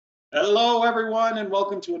Hello, everyone, and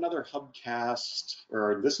welcome to another Hubcast.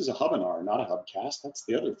 Or this is a Hubinar, not a Hubcast. That's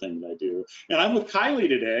the other thing that I do. And I'm with Kylie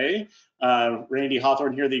today. Randy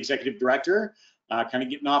Hawthorne here, the executive director, kind of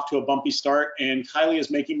getting off to a bumpy start. And Kylie is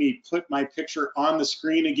making me put my picture on the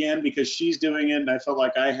screen again because she's doing it, and I felt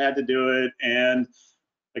like I had to do it. And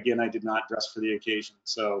again, I did not dress for the occasion.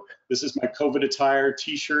 So this is my COVID attire,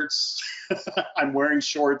 t-shirts. I'm wearing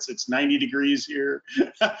shorts. It's 90 degrees here.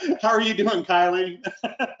 How are you doing, Kylie?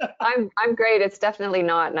 I'm great. It's definitely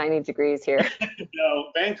not 90 degrees here.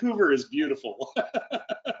 No, Vancouver is beautiful.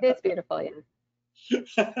 It is beautiful, yeah.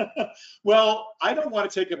 Well, I don't want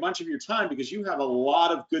to take a bunch of your time because you have a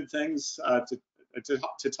lot of good things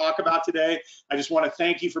to talk about today. I just want to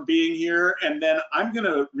thank you for being here, and then I'm going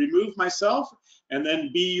to remove myself and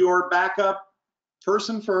then be your backup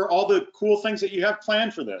person for all the cool things that you have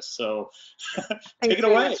planned for this. So take it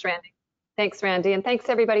away. Much, Randy. Thanks, Randy, and thanks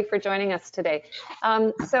everybody for joining us today.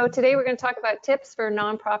 So today we're going to talk about tips for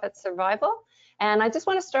nonprofit survival. And I just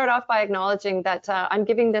want to start off by acknowledging that I'm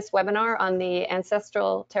giving this webinar on the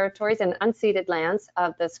ancestral territories and unceded lands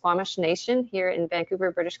of the Squamish Nation here in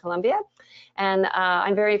Vancouver, British Columbia. And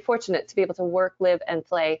I'm very fortunate to be able to work, live, and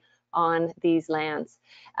play on these lands.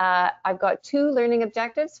 I've got 2 learning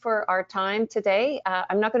objectives for our time today.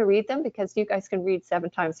 I'm not going to read them because you guys can read 7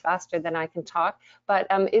 times faster than I can talk, but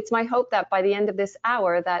it's my hope that by the end of this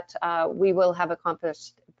hour that we will have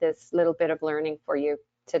accomplished this little bit of learning for you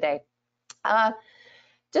today.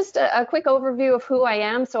 Just a quick overview of who I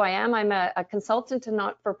am. So I'm a consultant to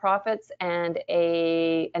not-for-profits and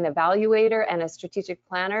an evaluator and a strategic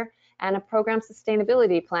planner and a program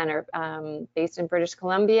sustainability planner based in British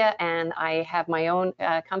Columbia. And I have my own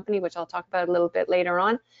company, which I'll talk about a little bit later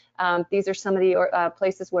on. These are some of the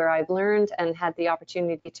places where I've learned and had the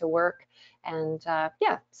opportunity to work. And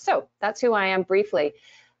yeah, so that's who I am briefly.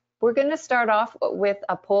 We're going to start off with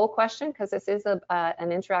a poll question because this is an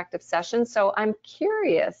interactive session. So I'm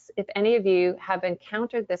curious if any of you have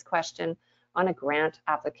encountered this question on a grant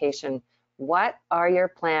application. What are your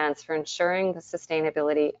plans for ensuring the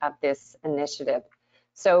sustainability of this initiative?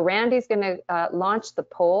 So Randy's going to launch the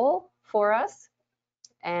poll for us.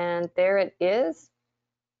 And there it is.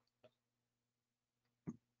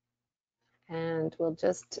 And we'll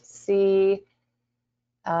just see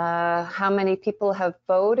how many people have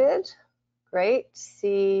voted. Great,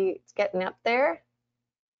 see it's getting up there.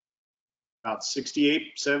 About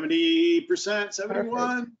 68, 70%, 71.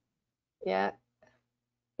 Perfect. Yeah,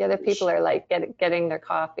 the other people are like getting their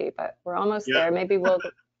coffee, but we're almost there. Maybe we'll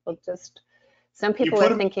just, some people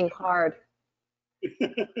are thinking hard.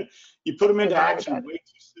 You put them into action way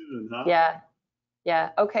too soon, huh?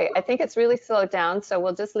 Yeah, okay, I think it's really slowed down, so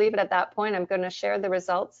we'll just leave it at that point. I'm going to share the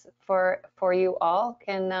results for you all.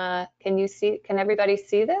 Can you see, can everybody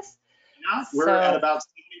see this? Yeah, we're at about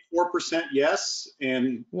 74% yes,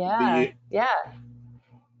 and yeah,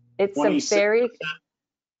 it's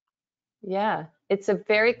it's a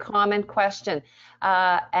very common question.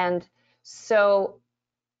 And so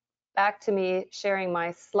back to me sharing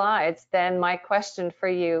my slides, then my question for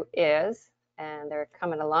you is, and they're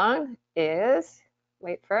coming along, is,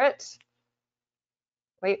 wait for it,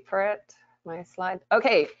 my slide.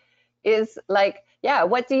 Okay, is like, yeah,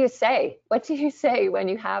 what do you say? What do you say when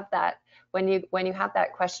you have that, when you have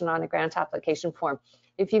that question on a grant application form?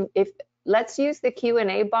 Let's use the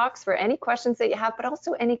Q&A box for any questions that you have, but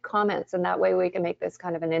also any comments, and that way we can make this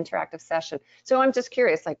kind of an interactive session. So I'm just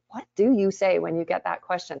curious, like, what do you say when you get that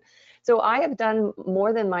question? So I have done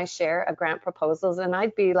more than my share of grant proposals, and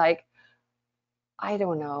I'd be like, I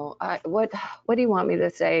don't know, what do you want me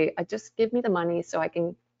to say? Just give me the money so I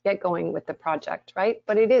can get going with the project, right?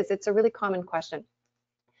 But it's a really common question.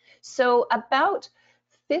 So about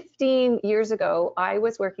 15 years ago, I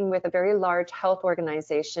was working with a very large health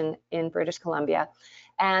organization in British Columbia,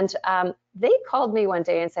 and they called me one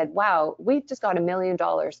day and said, wow, we just got $1 million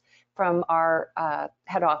from our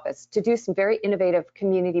head office to do some very innovative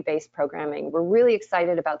community-based programming. We're really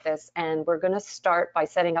excited about this, and we're going to start by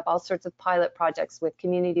setting up all sorts of pilot projects with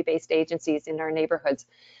community-based agencies in our neighborhoods.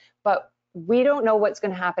 But we don't know what's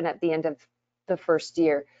going to happen at the end of the first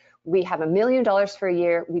year. We have $1 million for a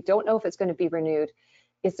year. We don't know if it's going to be renewed.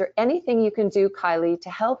 Is there anything you can do, Kylie, to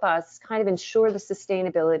help us kind of ensure the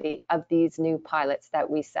sustainability of these new pilots that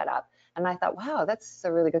we set up? And I thought, wow, that's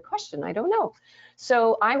a really good question. I don't know.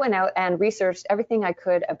 So I went out and researched everything I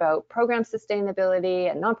could about program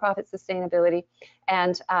sustainability and nonprofit sustainability.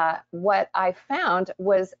 And what I found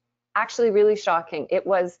was actually really shocking. It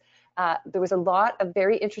was, there was a lot of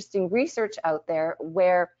very interesting research out there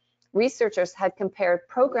where researchers had compared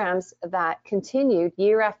programs that continued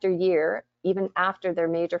year after year even after their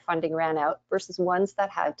major funding ran out versus ones that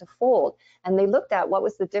had to fold. And they looked at what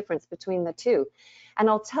was the difference between the two. And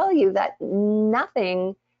I'll tell you that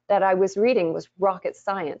nothing that I was reading was rocket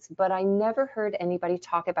science, but I never heard anybody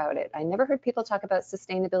talk about it. I never heard people talk about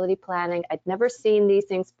sustainability planning. I'd never seen these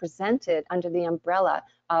things presented under the umbrella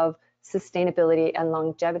of sustainability and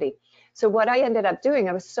longevity. So what I ended up doing,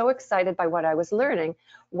 I was so excited by what I was learning,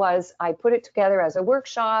 was I put it together as a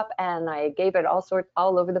workshop and I gave it all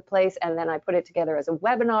over the place. And then I put it together as a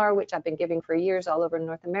webinar, which I've been giving for years all over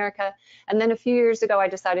North America. And then a few years ago, I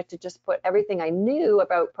decided to just put everything I knew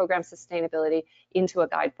about program sustainability into a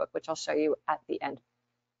guidebook, which I'll show you at the end.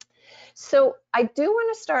 So I do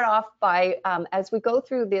want to start off by, as we go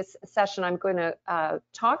through this session, I'm going to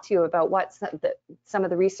talk to you about what some of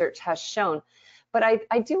the research has shown. But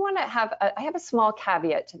I do want to have a small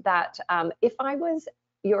caveat that if I was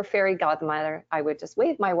your fairy godmother, I would just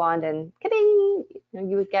wave my wand and ka-ding,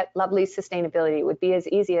 you would get lovely sustainability. It would be as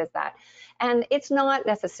easy as that. And it's not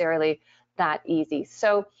necessarily that easy.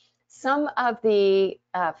 So some of the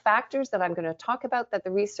factors that I'm going to talk about that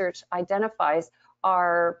the research identifies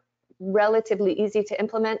are relatively easy to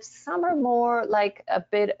implement. Some are more like a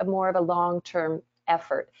bit more of a long-term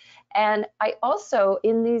effort. And I also,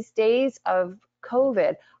 in these days of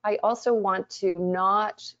COVID, I also want to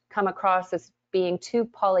not come across as being too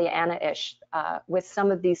Pollyanna-ish with some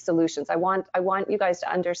of these solutions. I want you guys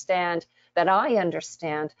to understand that I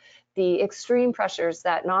understand the extreme pressures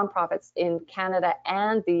that nonprofits in Canada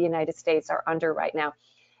and the United States are under right now.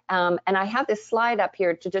 And I have this slide up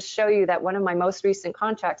here to just show you that one of my most recent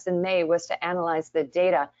contracts in May was to analyze the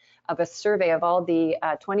data of a survey of all the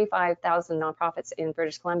 25,000 nonprofits in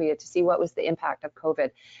British Columbia to see what was the impact of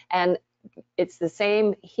COVID. And it's the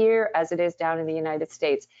same here as it is down in the United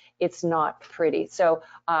States. It's not pretty. So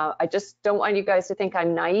I just don't want you guys to think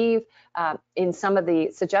I'm naive in some of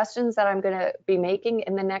the suggestions that I'm going to be making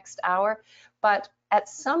in the next hour. But at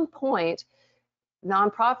some point,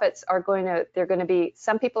 nonprofits are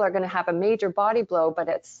some people are going to have a major body blow, but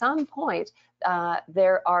at some point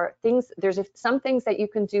there's some things that you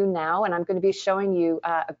can do now, and I'm going to be showing you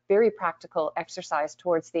a very practical exercise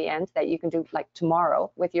towards the end that you can do like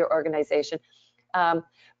tomorrow with your organization.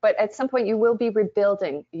 But at some point you will be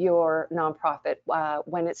rebuilding your nonprofit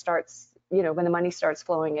when it starts, when the money starts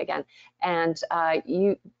flowing again. And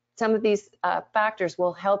some of these factors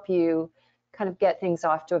will help you kind of get things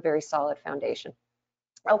off to a very solid foundation.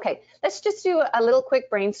 Okay, let's just do a little quick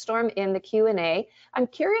brainstorm in the Q&A. I'm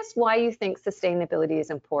curious why you think sustainability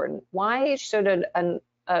is important. Why should a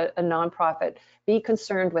nonprofit be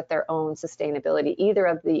concerned with their own sustainability, either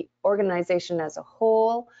of the organization as a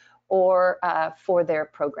whole or for their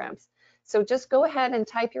programs? So just go ahead and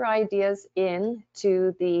type your ideas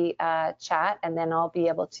into the chat, and then I'll be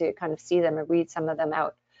able to kind of see them and read some of them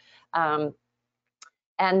out.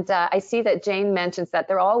 And I see that Jane mentions that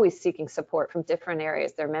they're always seeking support from different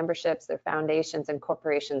areas, their memberships, their foundations, and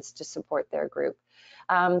corporations to support their group.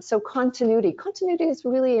 So continuity is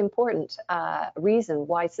really important reason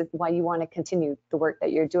why you want to continue the work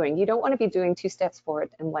that you're doing. You don't want to be doing 2 steps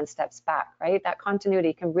forward and 1 step back, right? That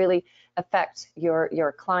continuity can really affect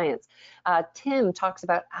your clients. Tim talks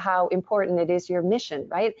about how important it is your mission,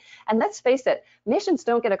 right? And let's face it, missions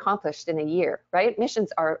don't get accomplished in a year, right?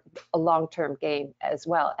 Missions are a long-term game as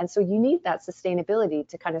well. And so you need that sustainability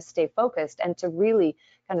to kind of stay focused and to really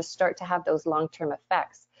kind of start to have those long-term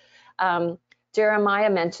effects. Jeremiah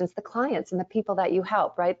mentions the clients and the people that you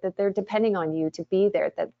help, right? That they're depending on you to be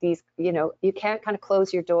there, that these, you can't kind of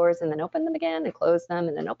close your doors and then open them again and close them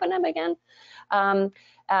and then open them again.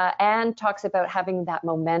 Anne talks about having that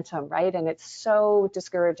momentum, right? And it's so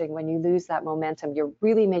discouraging when you lose that momentum. You're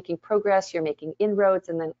really making progress, you're making inroads,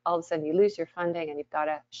 and then all of a sudden you lose your funding and you've got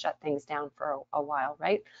to shut things down for a while,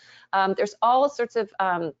 right? There's all sorts of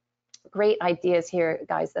great ideas here,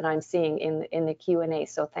 guys, that I'm seeing in the Q&A,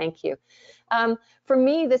 so thank you. For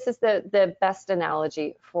me, this is the best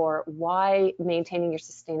analogy for why maintaining your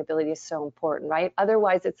sustainability is so important, right?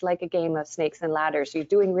 Otherwise, it's like a game of snakes and ladders. You're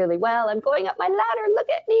doing really well. I'm going up my ladder. Look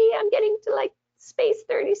at me. I'm getting to like space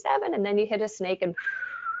 37. And then you hit a snake and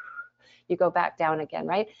you go back down again,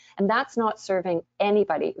 right? And that's not serving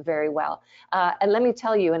anybody very well. And let me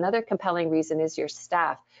tell you, another compelling reason is your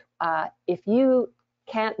staff. If you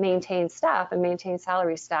can't maintain staff and maintain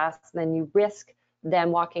salary staff, then you risk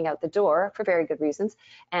them walking out the door for very good reasons.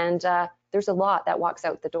 And there's a lot that walks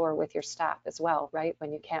out the door with your staff as well, right?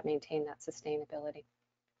 When you can't maintain that sustainability.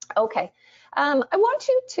 Okay, I want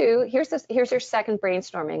you to, here's your second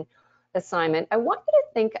brainstorming. assignment, I want you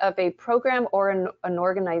to think of a program or an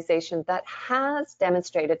organization that has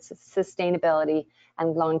demonstrated sustainability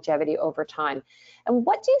and longevity over time. And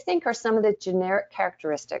what do you think are some of the generic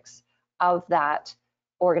characteristics of that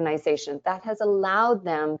organization that has allowed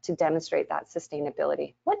them to demonstrate that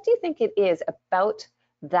sustainability? What do you think it is about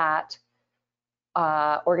that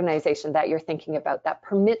organization that you're thinking about that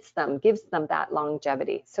permits them, gives them that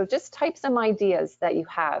longevity? So just type some ideas that you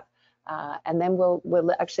have, and then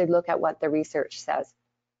we'll actually look at what the research says.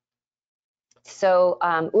 So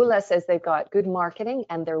Ula says they've got good marketing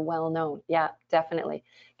and they're well known. Yeah, definitely.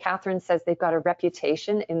 Catherine says they've got a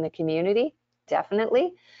reputation in the community.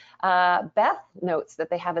 Definitely. Beth notes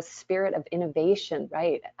that they have a spirit of innovation,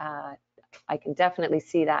 right? I can definitely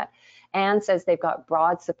see that. Anne says they've got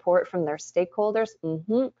broad support from their stakeholders.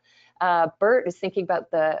 Bert is thinking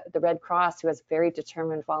about the Red Cross, who has very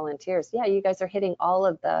determined volunteers. Yeah, you guys are hitting all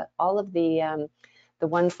of the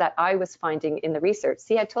ones that I was finding in the research.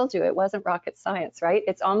 See, I told you it wasn't rocket science, right?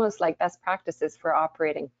 It's almost like best practices for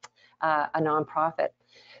operating a nonprofit.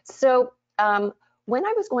 So when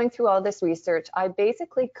I was going through all this research, I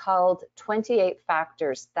basically culled 28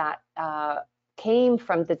 factors that came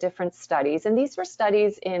from the different studies. And these were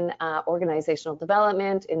studies in organizational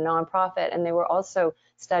development, in nonprofit, and they were also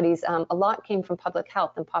studies, a lot came from public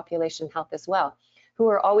health and population health as well, who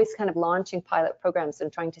are always kind of launching pilot programs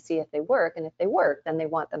and trying to see if they work. And if they work, then they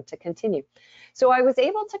want them to continue. So I was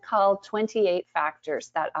able to cull 28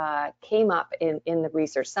 factors that came up in the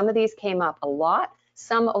research. Some of these came up a lot.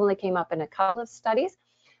 Some only came up in a couple of studies.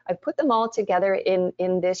 I put them all together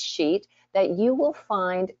in this sheet that you will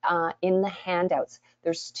find in the handouts.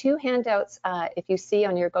 There's two handouts. If you see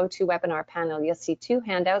on your GoToWebinar panel, you'll see two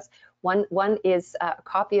handouts. One is a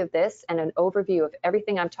copy of this and an overview of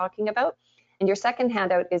everything I'm talking about. And your second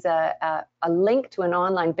handout is a link to an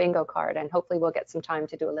online bingo card. And hopefully we'll get some time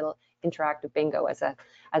to do a little interactive bingo as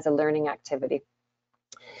a learning activity.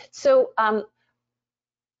 So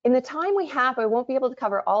in the time we have, I won't be able to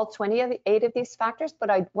cover all 28 of these factors,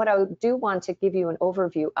 but what I do want to give you an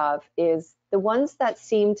overview of is the ones that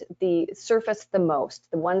seemed surfaced the most,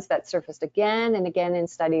 the ones that surfaced again and again in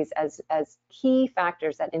studies as key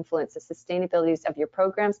factors that influence the sustainability of your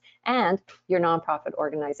programs and your nonprofit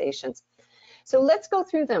organizations. So let's go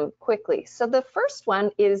through them quickly. So the first one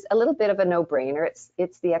is a little bit of a no-brainer.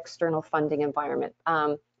 It's the external funding environment,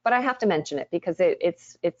 but I have to mention it because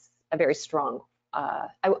it's a very strong.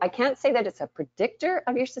 I can't say that it's a predictor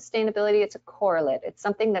of your sustainability. It's a correlate. It's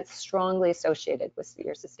something that's strongly associated with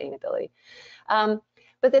your sustainability.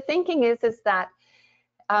 But the thinking is that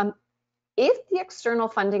if the external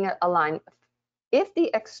funding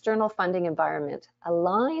environment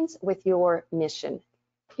aligns with your mission,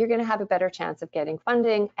 you're going to have a better chance of getting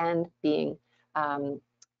funding and being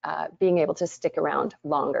able to stick around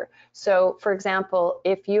longer. So, for example,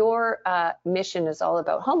 if your mission is all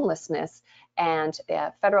about homelessness and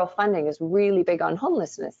federal funding is really big on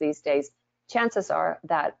homelessness these days, chances are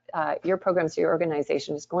that your programs, your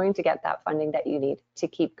organization is going to get that funding that you need to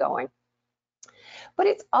keep going. But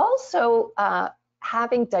it's also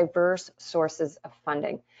having diverse sources of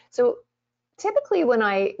funding. So typically when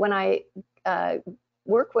I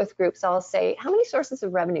work with groups, I'll say, how many sources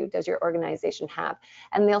of revenue does your organization have?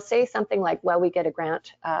 And they'll say something like, well, we get a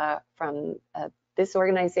grant from this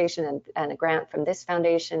organization and a grant from this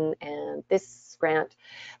foundation and this grant.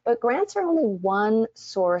 But grants are only one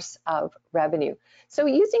source of revenue. So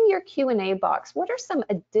using your Q&A box, what are some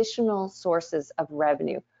additional sources of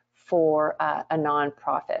revenue for a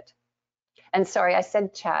nonprofit? And sorry, I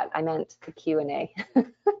said chat, I meant the Q&A. I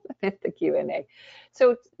meant the Q&A.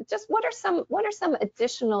 So just what are some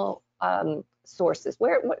additional sources?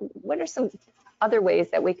 What are some other ways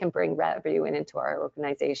that we can bring revenue into our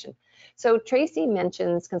organization? So Tracy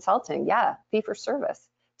mentions consulting. Yeah, fee for service,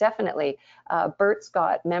 definitely. Bert's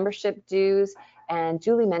got membership dues, and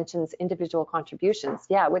Julie mentions individual contributions.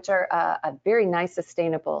 Yeah, which are a very nice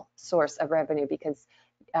sustainable source of revenue because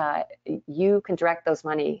you can direct those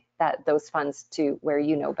funds to where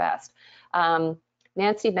you know best.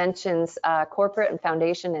 Nancy mentions corporate and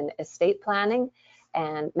foundation and estate planning,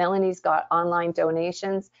 and Melanie's got online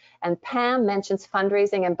donations, and Pam mentions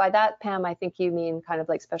fundraising, and by that, Pam, I think you mean kind of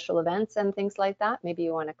like special events and things like that. Maybe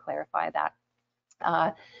you want to clarify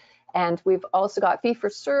that. And we've also got fee for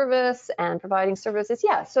service and providing services.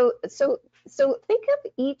 Yeah, so think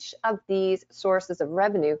of each of these sources of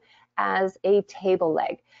revenue as a table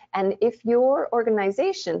leg. And if your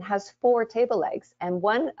organization has 4 table legs and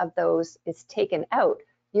one of those is taken out,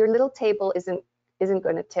 your little table isn't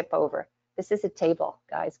going to tip over. This is a table,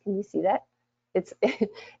 guys. Can you see that?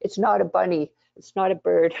 It's not a bunny. It's not a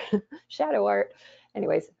bird. Shadow art.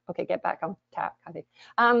 Anyways, okay, get back on tap, Kathy.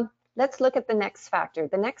 Let's look at the next factor.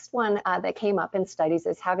 The next one that came up in studies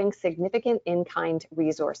is having significant in-kind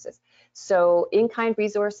resources. So in-kind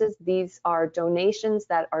resources, these are donations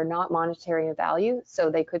that are not monetary in value. So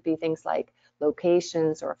they could be things like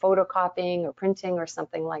locations or photocopying or printing or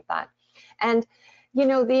something like that. And you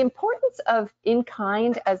know, the importance of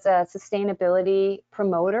in-kind as a sustainability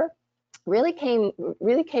promoter really came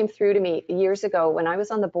through to me years ago when I was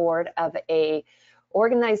on the board of a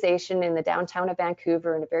organization in the downtown of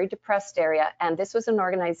Vancouver in a very depressed area. And this was an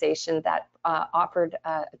organization that offered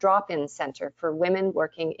a drop-in center for women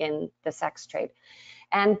working in the sex trade.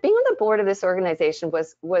 And being on the board of this organization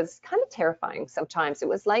was kind of terrifying sometimes. It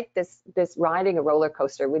was like this riding a roller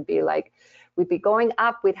coaster. Would be like, we'd be going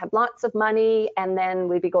up, we'd have lots of money, and then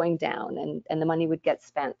we'd be going down and the money would get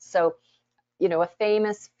spent. So, you know, a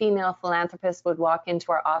famous female philanthropist would walk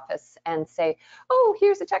into our office and say, oh,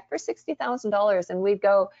 here's a check for $60,000. And we'd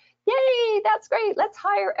go, yay, that's great. Let's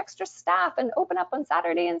hire extra staff and open up on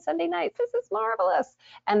Saturday and Sunday nights. This is marvelous.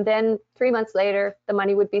 And then 3 months later, the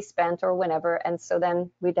money would be spent or whenever. And so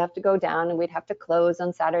then we'd have to go down and we'd have to close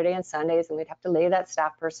on Saturday and Sundays and we'd have to lay that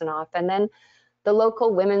staff person off. And then the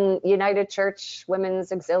local Women United Church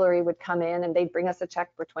Women's Auxiliary would come in and they'd bring us a check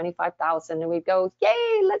for $25,000 and we'd go,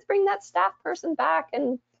 yay, let's bring that staff person back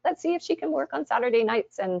and let's see if she can work on Saturday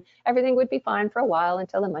nights, and everything would be fine for a while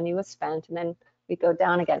until the money was spent and then we'd go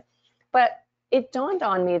down again. But it dawned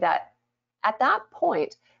on me that at that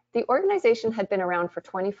point, the organization had been around for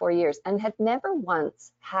 24 years and had never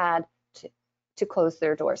once had to close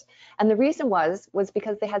their doors. And the reason was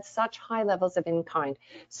because they had such high levels of in-kind.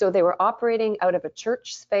 So they were operating out of a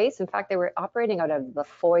church space. In fact, they were operating out of the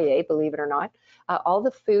foyer, believe it or not. All the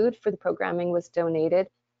food for the programming was donated.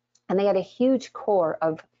 And they had a huge core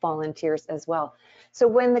of volunteers as well. So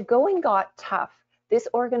when the going got tough, this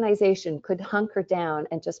organization could hunker down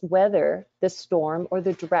and just weather the storm or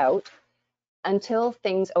the drought until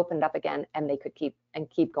things opened up again and they could keep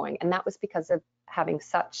going. And that was because of having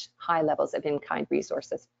such high levels of in-kind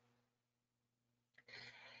resources.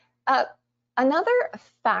 Another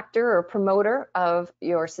factor or promoter of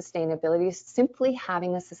your sustainability is simply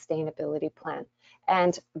having a sustainability plan.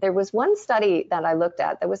 And there was one study that I looked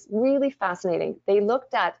at that was really fascinating. They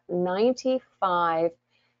looked at 95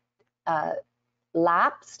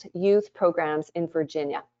 lapsed youth programs in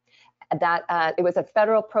Virginia. That it was a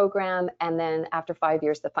federal program, and then after 5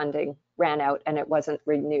 years, the funding ran out and it wasn't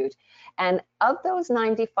renewed. And of those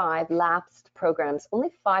 95 lapsed programs, only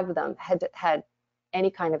 5 of them had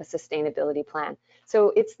any kind of a sustainability plan.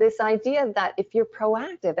 So it's this idea that if you're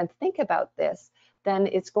proactive and think about this, then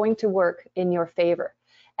it's going to work in your favor.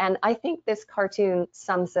 And I think this cartoon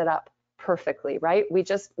sums it up perfectly, right? We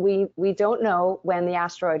don't know when the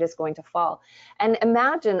asteroid is going to fall. And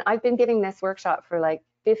imagine, I've been giving this workshop for like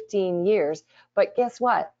 15 years, but guess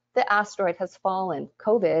what? The asteroid has fallen.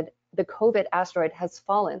 The COVID asteroid has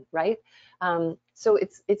fallen, right? So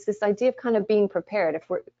it's this idea of kind of being prepared. If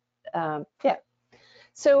we're, yeah.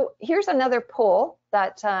 So here's another poll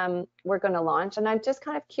that we're going to launch, and I'm just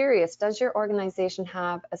kind of curious, does your organization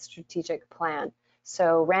have a strategic plan?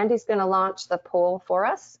 So Randy's going to launch the poll for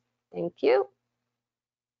us. Thank you.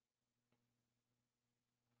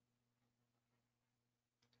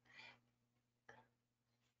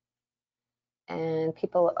 And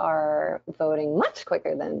people are voting much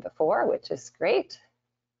quicker than before, which is great.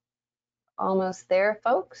 Almost there,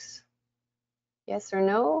 folks. Yes or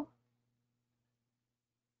no?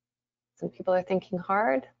 Some people are thinking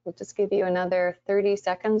hard. We'll just give you another 30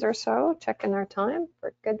 seconds or so, checking our time.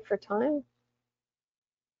 We're good for time.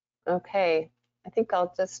 Okay, I think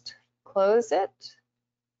I'll just close it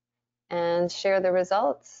and share the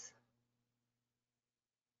results.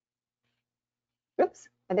 Oops,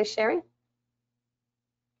 are they sharing?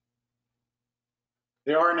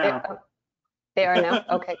 They are now. They are now?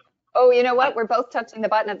 Okay. Oh, you know what? We're both touching the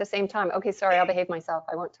button at the same time. Okay, sorry, I'll behave myself.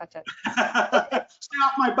 I won't touch it. Okay. Stay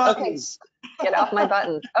off my buttons. Okay. Get off my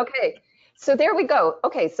buttons. Okay, so there we go.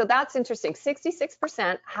 Okay, so that's interesting.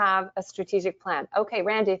 66% have a strategic plan. Okay,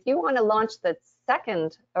 Randy, if you want to launch the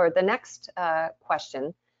second or the next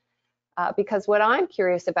question, because what I'm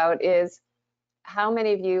curious about is how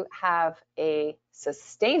many of you have a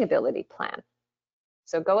sustainability plan?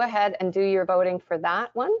 So go ahead and do your voting for that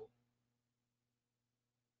one.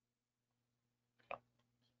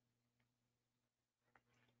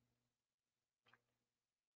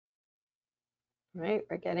 Right,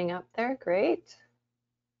 we're getting up there, great.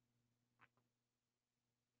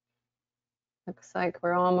 Looks like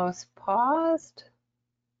we're almost paused.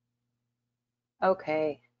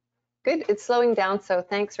 Okay, good, it's slowing down, so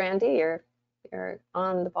thanks, Randy. You're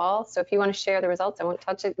on the ball. So if you want to share the results, I won't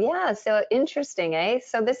touch it. Yeah, so interesting, eh?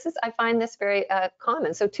 So this is, I find this very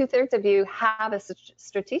common. So 2/3 of you have a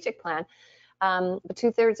strategic plan, but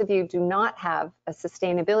 2/3 of you do not have a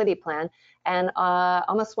sustainability plan, and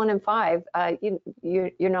almost 1 in 5,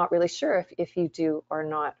 you're not really sure if you do or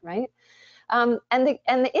not, right? And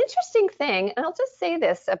the interesting thing, and I'll just say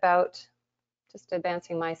this about, just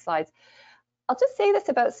advancing my slides, I'll just say this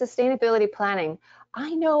about sustainability planning.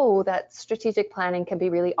 I know that strategic planning can be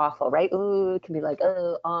really awful, right? Ooh, it can be like,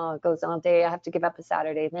 oh, it goes all day. I have to give up a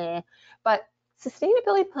Saturday, meh. But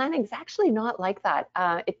sustainability planning is actually not like that.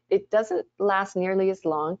 It doesn't last nearly as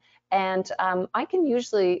long. And I can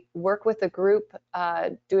usually work with a group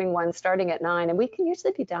doing one starting at 9, and we can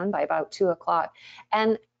usually be done by about 2 o'clock.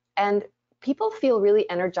 And people feel really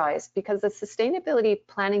energized because the sustainability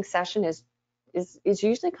planning session is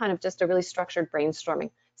usually kind of just a really structured brainstorming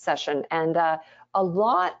session. And a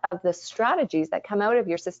lot of the strategies that come out of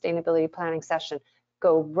your sustainability planning session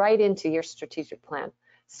go right into your strategic plan.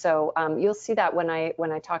 So you'll see that when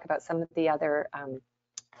I talk about some of the other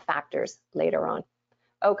factors later on.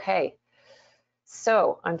 Okay,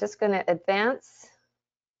 so I'm just going to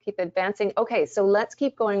keep advancing. Okay, so let's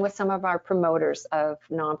keep going with some of our promoters of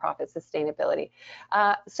nonprofit sustainability.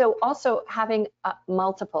 So also having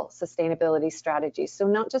multiple sustainability strategies. So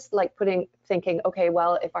not just like thinking, okay,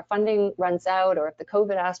 well, if our funding runs out or if the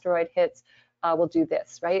COVID asteroid hits, we'll do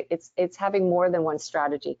this, right? It's having more than one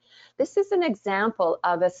strategy. This is an example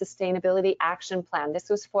of a sustainability action plan.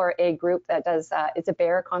 This was for a group that does, it's a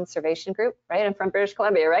bear conservation group, right? I'm from British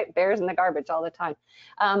Columbia, right? Bears in the garbage all the time.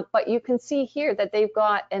 But you can see here that they've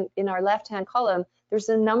got, in our left-hand column, there's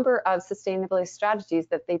a number of sustainability strategies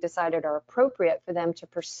that they decided are appropriate for them to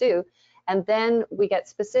pursue. And then we get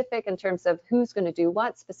specific in terms of who's going to do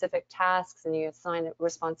what specific tasks, and you assign a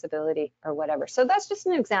responsibility or whatever. So that's just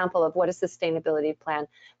an example of what a sustainability plan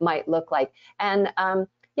might look like. And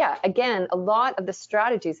yeah, again, a lot of the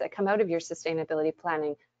strategies that come out of your sustainability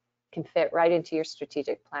planning can fit right into your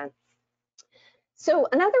strategic plan. So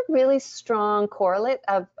another really strong correlate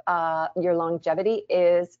of your longevity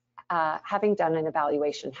is having done an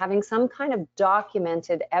evaluation, having some kind of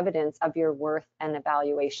documented evidence of your worth and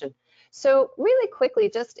evaluation. So really quickly,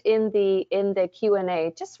 just in the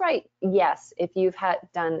Q&A, just write yes if you've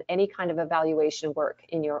done any kind of evaluation work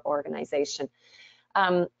in your organization.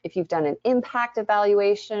 If you've done an impact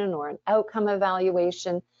evaluation or an outcome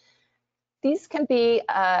evaluation, these can be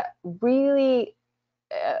really,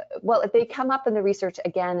 well, they come up in the research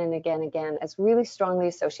again and again and again as really strongly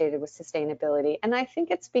associated with sustainability. And I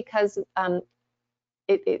think it's because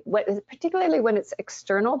particularly when it's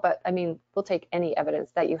external, but I mean, we'll take any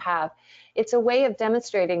evidence that you have. It's a way of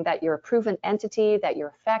demonstrating that you're a proven entity, that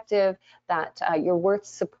you're effective, that you're worth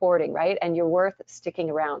supporting, right? And you're worth sticking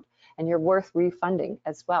around, and you're worth refunding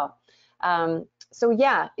as well. So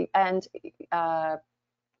yeah, and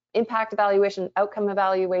impact evaluation, outcome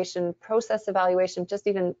evaluation, process evaluation, just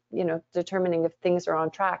even, determining if things are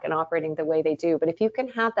on track and operating the way they do. But if you can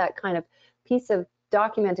have that kind of piece of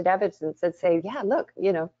documented evidence that say, yeah, look,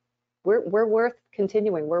 we're worth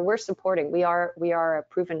continuing, we're worth supporting, we are a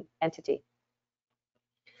proven entity.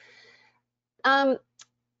 The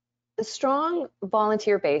strong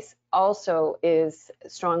volunteer base also is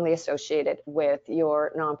strongly associated with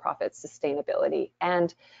your nonprofit sustainability.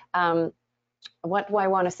 And what do I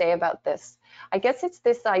want to say about this? I guess it's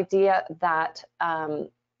this idea that,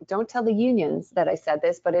 don't tell the unions that I said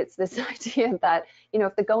this, but it's this idea that,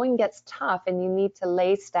 if the going gets tough and you need to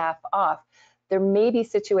lay staff off, there may be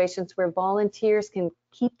situations where volunteers can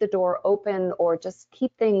keep the door open or just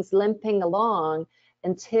keep things limping along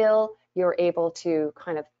until you're able to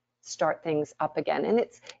kind of start things up again. And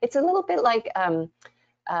it's a little bit like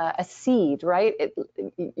a seed, right?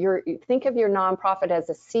 You think of your nonprofit as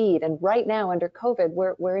a seed, and right now under COVID,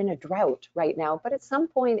 we're in a drought right now, but at some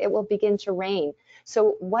point it will begin to rain.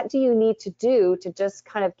 So what do you need to do to just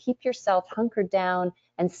kind of keep yourself hunkered down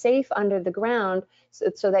and safe under the ground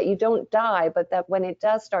so that you don't die, but that when it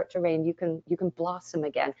does start to rain, you can blossom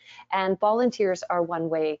again? And volunteers are one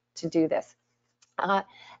way to do this.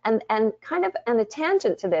 And kind of a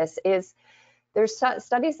tangent to this is, there's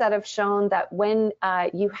studies that have shown that when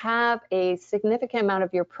you have a significant amount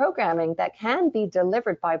of your programming that can be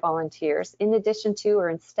delivered by volunteers in addition to or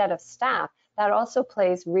instead of staff, that also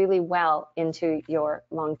plays really well into your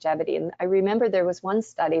longevity. And I remember there was one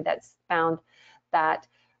study that's found that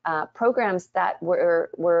programs that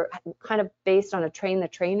were kind of based on a train the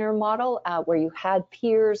trainer model, where you had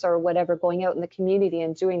peers or whatever going out in the community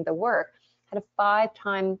and doing the work, had a 5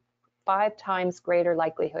 times greater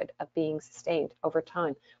likelihood of being sustained over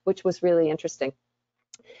time, which was really interesting.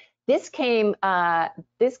 this came,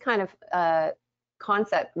 this kind of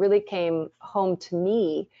concept really came home to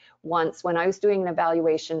me once when I was doing an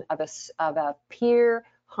evaluation of a peer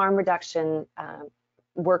harm reduction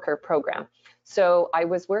worker program. So I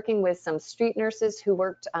was working with some street nurses who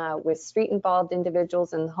worked with street-involved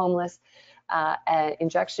individuals and homeless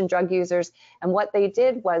injection drug users. And what they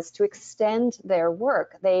did was to extend their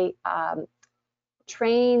work. They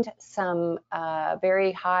trained some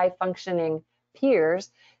very high-functioning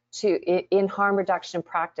peers in harm reduction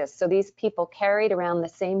practice. So these people carried around the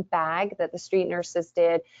same bag that the street nurses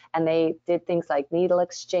did, and they did things like needle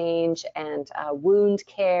exchange and wound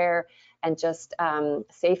care and just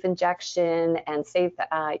safe injection and safe,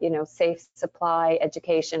 safe supply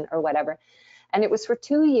education or whatever. And it was for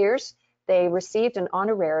 2 years. They received an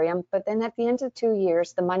honorarium, but then at the end of 2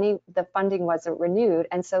 years, the funding wasn't renewed,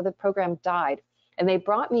 and so the program died. And they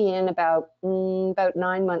brought me in about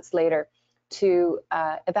 9 months later to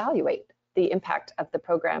evaluate the impact of the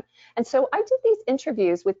program. And so I did these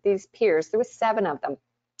interviews with these peers. There was 7 of them.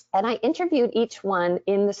 And I interviewed each one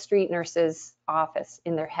in the street nurse's office,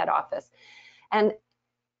 in their head office. And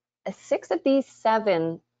 6 of these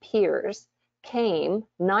 7 peers came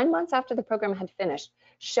 9 months after the program had finished,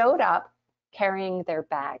 showed up carrying their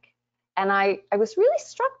bag. And I was really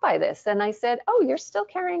struck by this. And I said, oh, you're still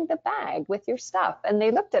carrying the bag with your stuff? And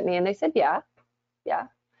they looked at me and they said, yeah.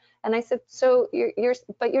 And I said, so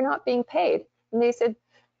but you're not being paid. And they said,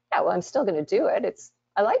 yeah, well, I'm still going to do it.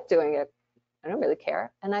 I like doing it. I don't really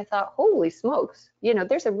care. And I thought, holy smokes,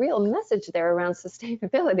 there's a real message there around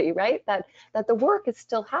sustainability, right? That the work is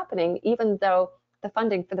still happening, even though the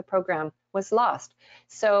funding for the program was lost.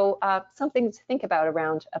 So something to think about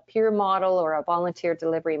around a peer model or a volunteer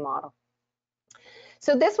delivery model.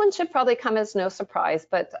 So this one should probably come as no surprise,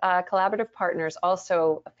 but collaborative partners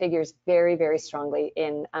also figures very, very strongly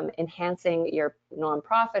in enhancing your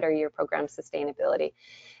nonprofit or your program sustainability.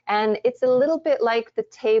 And it's a little bit like the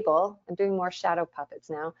table. I'm doing more shadow puppets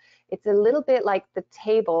now. It's a little bit like the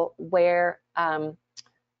table where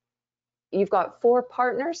you've got 4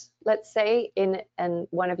 partners, let's say, in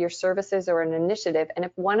one of your services or an initiative. And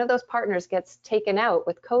if one of those partners gets taken out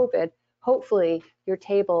with COVID, hopefully your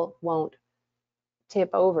table won't tip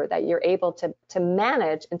over, that you're able to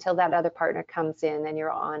manage until that other partner comes in and you're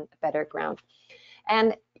on better ground.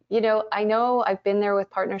 And I know I've been there with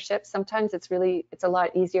partnerships. Sometimes it's a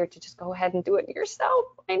lot easier to just go ahead and do it yourself.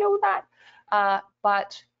 I know that.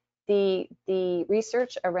 But the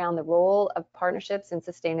research around the role of partnerships and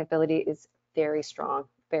sustainability is very strong,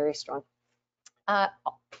 very strong.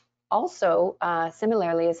 Also,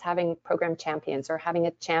 similarly, is having program champions or having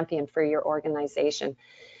a champion for your organization.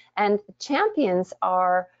 And champions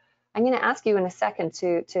are, I'm going to ask you in a second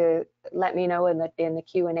to let me know in the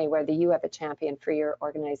Q&A whether you have a champion for your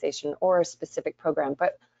organization or a specific program.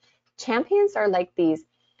 But champions are like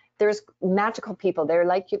there's magical people. They're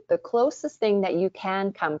like the closest thing that you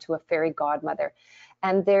can come to a fairy godmother.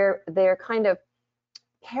 And they're kind of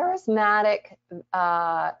charismatic,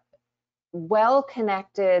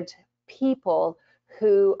 well-connected people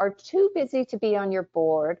who are too busy to be on your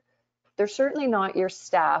board. They're certainly not your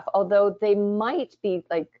staff, although they might be,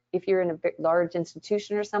 like, if you're in a large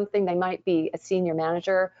institution or something, they might be a senior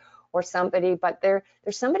manager or somebody, but they're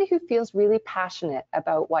somebody who feels really passionate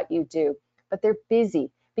about what you do, but they're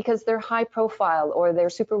busy because they're high profile or they're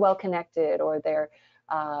super well connected or they're,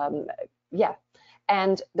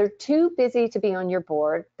 and they're too busy to be on your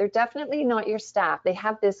board. They're definitely not your staff. They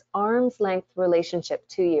have this arm's length relationship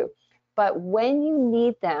to you, but when you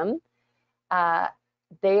need them,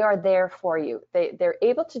 they are there for you. They're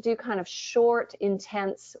able to do kind of short,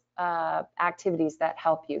 intense activities that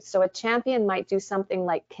help you. So a champion might do something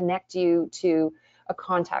like connect you to a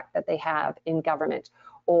contact that they have in government,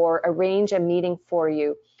 or arrange a meeting for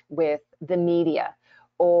you with the media,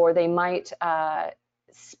 or they might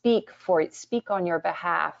speak on your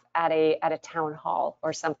behalf at a town hall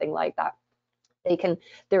or something like that.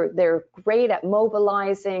 They're great at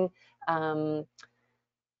mobilizing.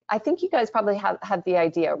 I think you guys probably have the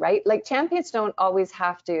idea, right? Like, champions don't always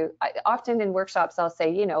have to. Often in workshops, I'll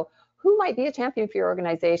say, who might be a champion for your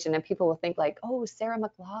organization? And people will think like, oh, Sarah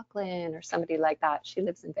McLaughlin or somebody like that. She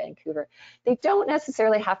lives in Vancouver. They don't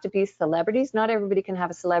necessarily have to be celebrities. Not everybody can have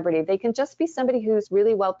a celebrity. They can just be somebody who's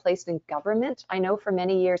really well placed in government. I know for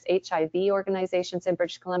many years, HIV organizations in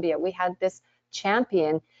British Columbia, we had this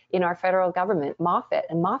champion in our federal government, Moffat,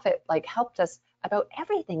 and Moffat like helped us about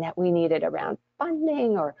everything that we needed around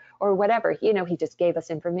funding or whatever. He just gave us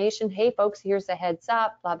information. Hey, folks, here's a heads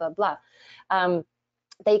up, blah, blah, blah.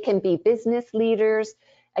 They can be business leaders.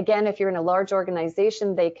 Again, if you're in a large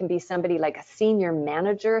organization, they can be somebody like a senior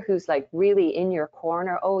manager who's like really in your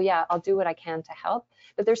corner. Oh yeah, I'll do what I can to help.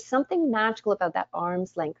 But there's something magical about that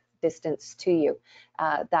arm's length distance to you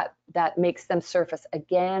that makes them surface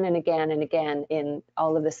again and again and again in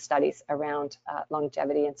all of the studies around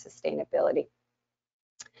longevity and sustainability.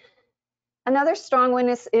 Another strong one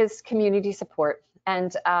is community support.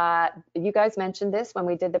 And you guys mentioned this when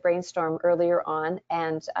we did the brainstorm earlier on.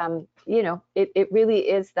 And, you know, it really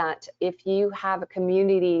is that if you have a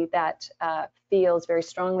community that feels very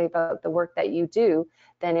strongly about the work that you do,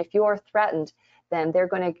 then if you're threatened, then they're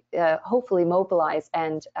going to hopefully mobilize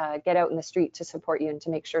and get out in the street to support you and to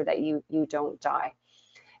make sure that you don't die.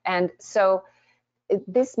 And so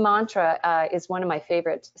this mantra is one of my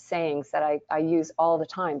favorite sayings that I use all the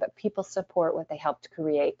time, but people support what they helped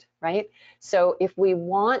create, right? So if we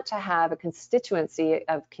want to have a constituency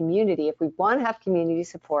of community, if we want to have community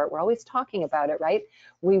support, we're always talking about it, right?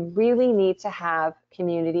 We really need to have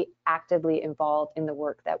community actively involved in the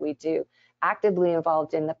work that we do, actively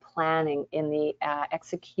involved in the planning, in the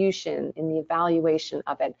execution, in the evaluation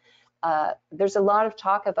of it. There's a lot of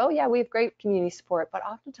talk of, oh yeah, we have great community support, but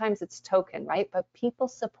oftentimes it's token, right? But people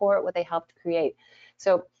support what they helped create.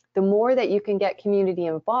 So the more that you can get community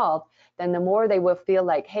involved, then the more they will feel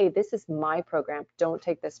like, hey, this is my program, don't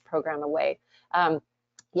take this program away.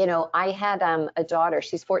 You know, I had a daughter,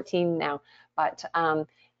 she's 14 now, but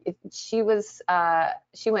she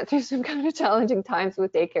went through some kind of challenging times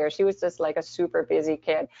with daycare. She was just like a super busy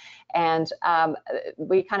kid. And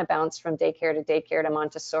we kind of bounced from daycare to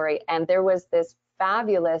Montessori. And there was this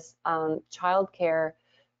fabulous childcare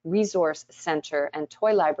resource center and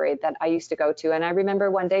toy library that I used to go to. And I remember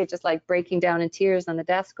one day just like breaking down in tears on the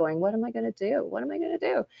desk going, what am I going to do? What am I going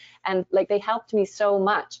to do? And like they helped me so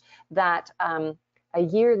much that a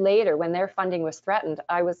year later, when their funding was threatened,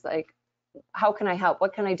 I was like, how can I help?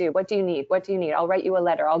 What can I do? What do you need? What do you need? I'll write you a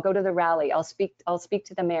letter. I'll go to the rally. I'll speak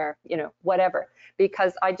to the mayor, you know, whatever,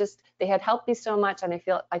 because they had helped me so much and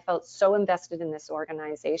I felt so invested in this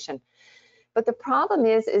organization. But the problem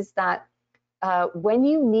is that when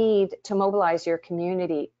you need to mobilize your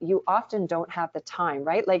community, you often don't have the time,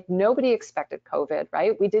 right? Like nobody expected COVID,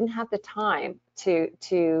 right? We didn't have the time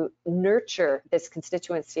to nurture this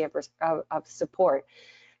constituency of support.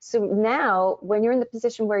 So now, when you're in the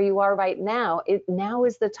position where you are right now, now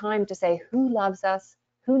is the time to say who loves us,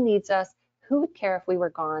 who needs us, who would care if we were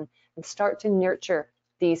gone, and start to nurture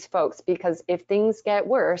these folks. Because if things get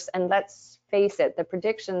worse, and let's face it, the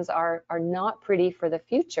predictions are not pretty for the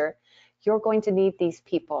future, you're going to need these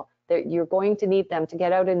people. You're going to need them to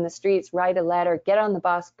get out in the streets, write a letter, get on the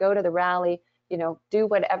bus, go to the rally, you know, do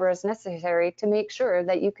whatever is necessary to make sure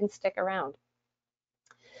that you can stick around.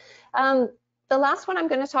 The last one I'm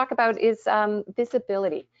going to talk about is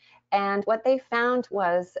visibility. And what they found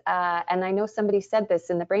was, and I know somebody said this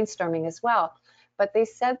in the brainstorming as well, but they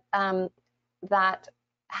said that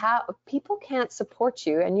how people can't support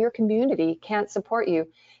you and your community can't support you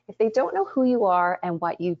if they don't know who you are and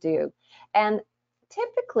what you do. And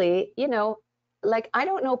typically, you know, like I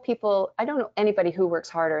don't know anybody who works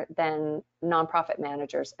harder than nonprofit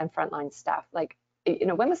managers and frontline staff. Like, you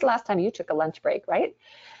know, when was the last time you took a lunch break, right?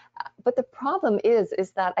 But the problem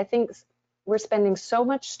is that I think we're spending so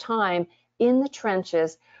much time in the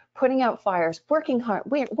trenches, putting out fires, working hard,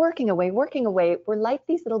 working away. We're like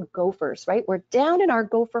these little gophers, right? We're down in our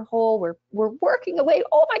gopher hole. We're working away.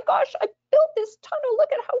 Oh my gosh, I built this tunnel.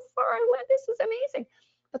 Look at how far I went. This is amazing.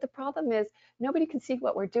 But the problem is nobody can see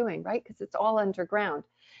what we're doing, right? Because it's all underground.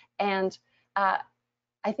 And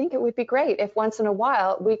I think it would be great if once in a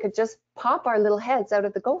while we could just pop our little heads out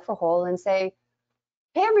of the gopher hole and say,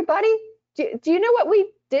 hey, everybody, do you know what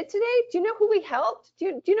we did today? Do you know who we helped?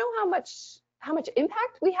 Do you know how much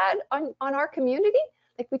impact we had on our community?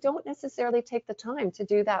 Like we don't necessarily take the time to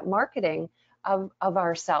do that marketing of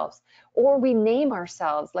ourselves, or we name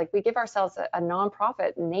ourselves, like we give ourselves a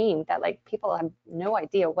nonprofit name that like people have no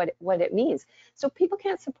idea what it means. So people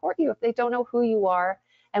can't support you if they don't know who you are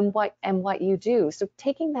and what you do. So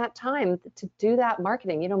taking that time to do that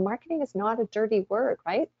marketing, you know, marketing is not a dirty word,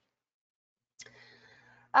 right?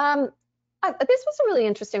 This was a really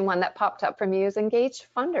interesting one that popped up for me, is engaged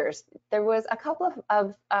funders. There was a couple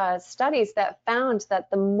of studies that found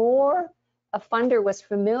that the more a funder was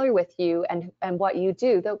familiar with you and what you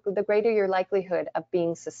do, the greater your likelihood of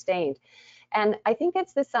being sustained. And I think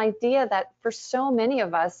it's this idea that for so many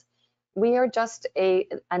of us, we are just a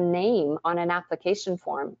name on an application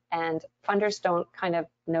form, and funders don't kind of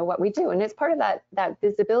know what we do. And it's part of that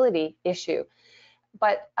visibility issue.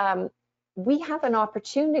 But we have an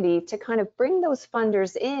opportunity to kind of bring those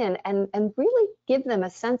funders in and really give them a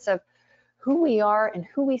sense of who we are and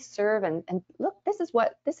who we serve, and look, this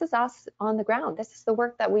is us on the ground. This is the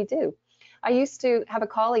work that we do. I used to have a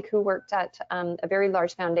colleague who worked at a very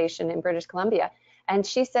large foundation in British Columbia, and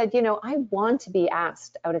she said, you know, I want to be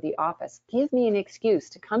asked out of the office. Give me an excuse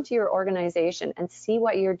to come to your organization and see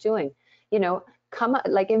what you're doing. You know, come,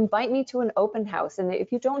 like, invite me to an open house. And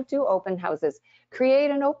if you don't do open houses, create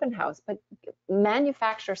an open house, but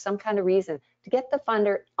manufacture some kind of reason to get the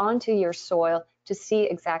funder onto your soil to see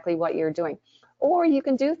exactly what you're doing. Or you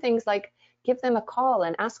can do things like give them a call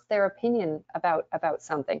and ask their opinion about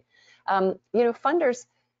something. You know, funders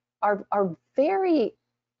are very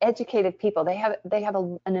educated people. They have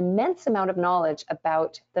an immense amount of knowledge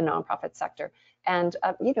about the nonprofit sector, and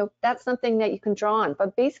you know, that's something that you can draw on.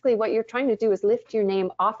 But basically, what you're trying to do is lift your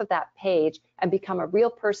name off of that page and become a real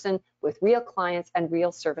person with real clients and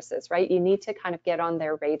real services, right? You need to kind of get on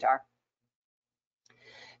their radar.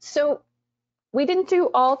 So we didn't do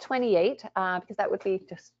all 28 because that would be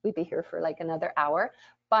we'd be here for like another hour.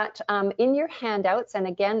 But in your handouts, and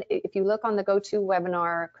again, if you look on the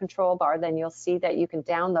GoToWebinar control bar, then you'll see that you can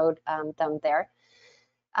download them there.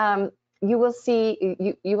 You will see,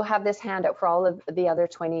 you will have this handout for all of the other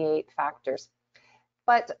 28 factors.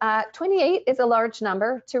 But 28 is a large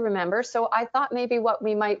number to remember, so I thought maybe what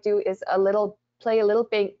we might do is play a little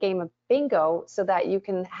game of bingo so that you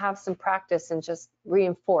can have some practice and just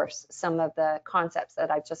reinforce some of the concepts that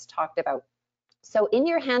I've just talked about. So in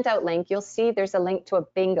your handout link, you'll see there's a link to a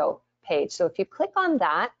bingo page. So if you click on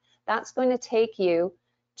that, that's going to take you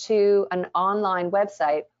to an online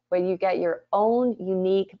website where you get your own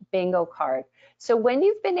unique bingo card. So when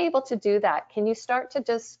you've been able to do that, can you start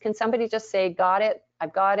to can somebody just say, got it,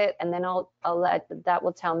 I've got it, and then that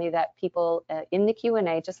will tell me that people in the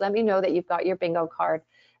Q&A, just let me know that you've got your bingo card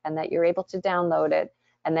and that you're able to download it,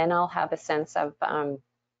 and then I'll have a sense of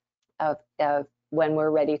when we're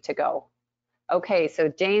ready to go. Okay, so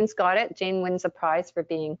Jane's got it. Jane wins a prize for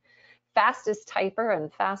being fastest typer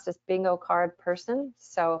and fastest bingo card person.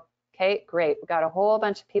 So, okay, great. We've got a whole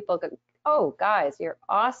bunch of people. Oh, guys, you're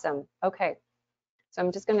awesome. Okay, so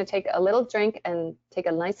I'm just going to take a little drink and take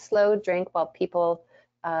a nice slow drink while people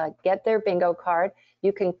get their bingo card.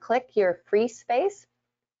 You can click your free space.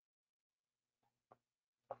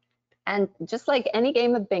 And just like any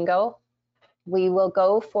game of bingo, we will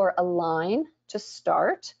go for a line to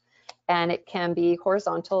start. And it can be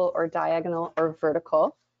horizontal or diagonal or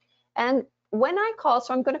vertical. And when I call,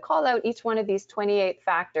 so I'm going to call out each one of these 28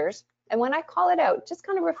 factors. And when I call it out, just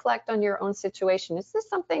kind of reflect on your own situation. Is this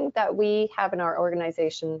something that we have in our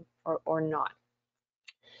organization or not?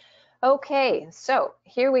 Okay, so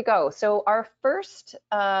here we go. So our first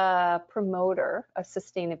promoter of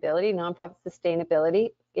sustainability, nonprofit sustainability,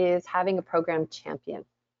 is having a program champion.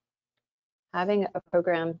 Having a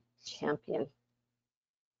program champion.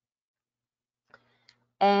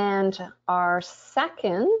 And our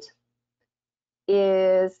second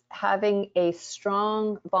is having a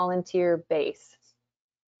strong volunteer base.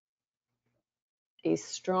 A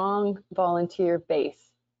strong volunteer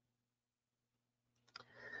base.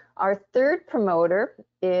 Our third promoter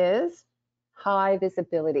is high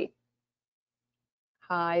visibility.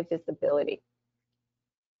 High visibility.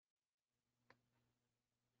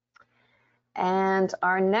 And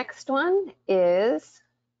our next one is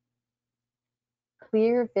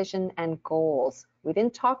clear vision and goals. We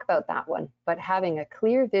didn't talk about that one, but having a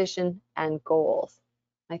clear vision and goals.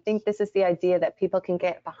 I think this is the idea that people can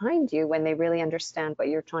get behind you when they really understand what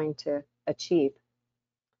you're trying to achieve.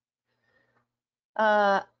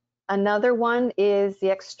 Another one is the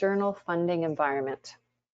external funding environment.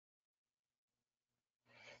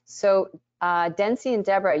 So Dency and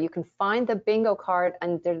Deborah, you can find the bingo card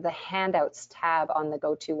under the handouts tab on the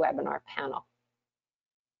GoToWebinar panel.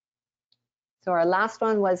 So our last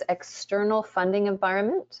one was external funding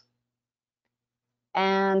environment.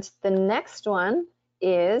 And the next one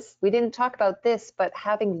is, we didn't talk about this, but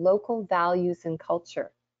having local values and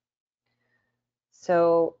culture.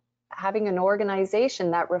 So having an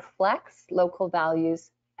organization that reflects local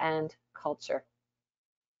values and culture.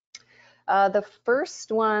 The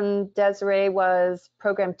first one, Desiree, was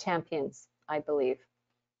program champions, I believe.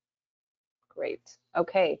 Great,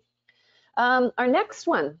 okay. Our next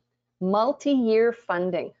one, multi-year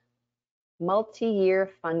funding. Multi-year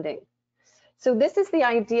funding. So this is the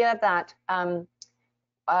idea that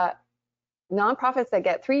nonprofits that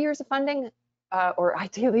get 3 years of funding, or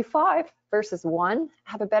ideally 5 versus 1,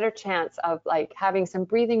 have a better chance of like having some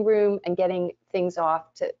breathing room and getting things off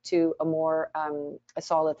to a more a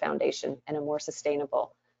solid foundation and a more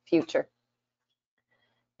sustainable future.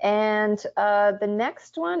 And the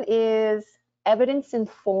next one is evidence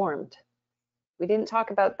informed. We didn't talk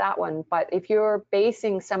about that one, but if you're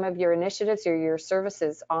basing some of your initiatives or your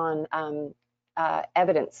services on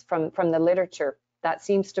evidence from the literature, that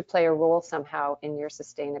seems to play a role somehow in your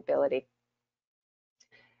sustainability.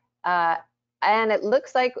 And it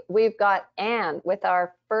looks like we've got Anne with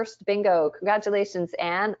our first bingo. Congratulations,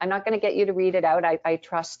 Anne. I'm not going to get you to read it out. I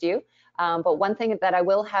trust you. But one thing that I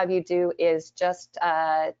will have you do is just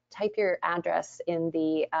type your address in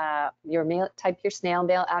the type your snail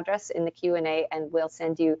mail address in the Q&A, and we'll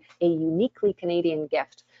send you a uniquely Canadian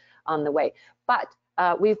gift on the way. But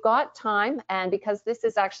we've got time, and because this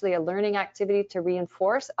is actually a learning activity to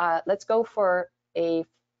reinforce, let's go for a,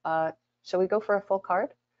 shall we go for a full card?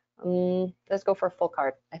 Let's go for a full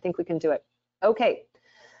card. I think we can do it. Okay,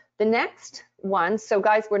 the next one, so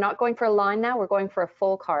guys, we're not going for a line now, we're going for a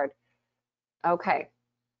full card. Okay,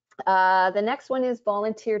 the next one is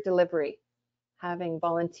volunteer delivery. Having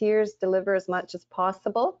volunteers deliver as much as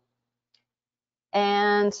possible.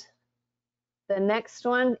 And the next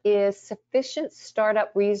one is sufficient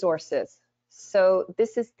startup resources. So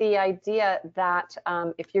this is the idea that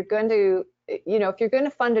if you're going to, if you're going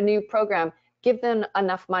to fund a new program, give them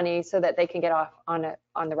enough money so that they can get off on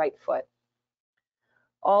the right foot.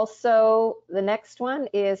 Also, the next one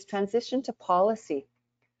is transition to policy.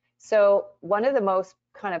 So one of the most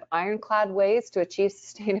kind of ironclad ways to achieve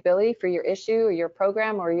sustainability for your issue or your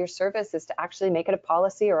program or your service is to actually make it a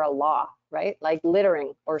policy or a law, right? Like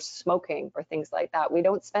littering or smoking or things like that. We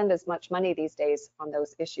don't spend as much money these days on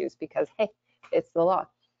those issues because, hey, it's the law.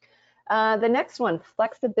 The next one,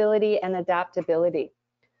 flexibility and adaptability.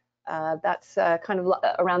 That's kind of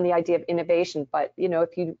around the idea of innovation, but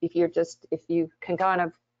if you can kind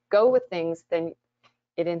of go with things, then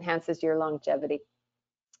it enhances your longevity.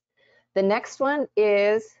 The next one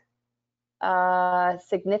is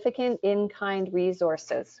significant in-kind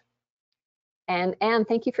resources. And Anne,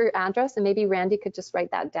 thank you for your address, and maybe Randy could just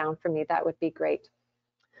write that down for me. That would be great.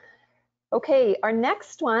 Okay, our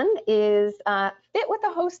next one is fit with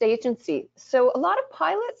a host agency. So a lot of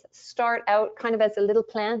pilots start out kind of as a little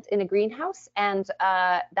plant in a greenhouse, and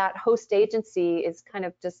that host agency is kind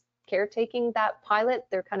of just caretaking that pilot.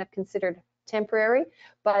 They're kind of considered temporary,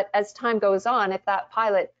 but as time goes on, if that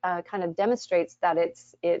pilot kind of demonstrates that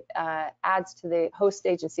it adds to the host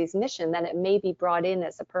agency's mission, then it may be brought in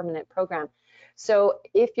as a permanent program. So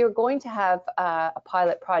if you're going to have a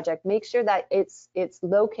pilot project, make sure that it's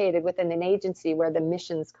located within an agency where the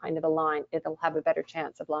missions kind of align. It'll have a better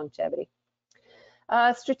chance of longevity.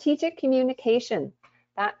 Strategic communication.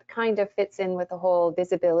 That kind of fits in with the whole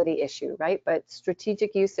visibility issue, right? But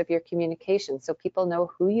strategic use of your communication so people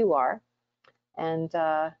know who you are and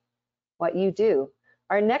what you do.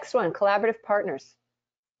 Our next one, collaborative partners.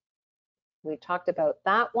 We talked about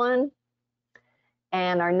that one.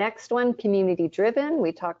 And our next one, community driven.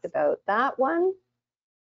 We talked about that one.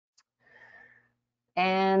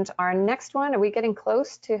 And our next one, are we getting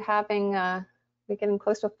close to having, we getting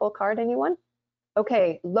close to a full card, anyone?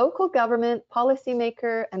 Okay, local government,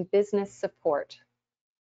 policymaker, and business support.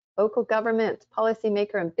 Local government,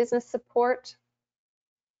 policymaker, and business support.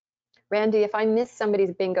 Randy, if I miss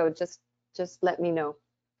somebody's bingo, just let me know.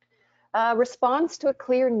 Response to a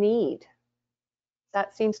clear need.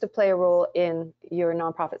 That seems to play a role in your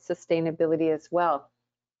nonprofit sustainability as well.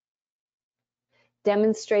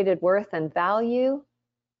 Demonstrated worth and value.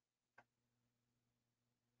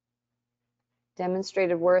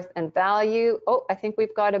 Demonstrated worth and value. Oh, I think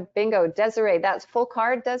we've got a bingo. Desiree, that's full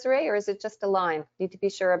card, Desiree, or is it just a line? Need to be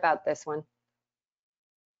sure about this one.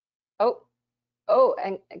 Oh,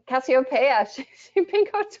 and Cassiopeia, she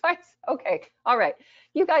bingoed twice. Okay, all right.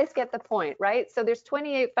 You guys get the point, right? So there's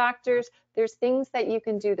 28 factors. There's things that you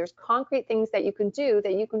can do. There's concrete things that you can do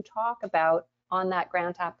that you can talk about on that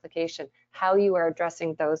grant application, how you are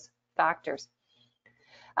addressing those factors.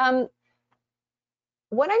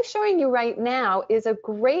 What I'm showing you right now is a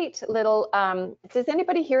great little, does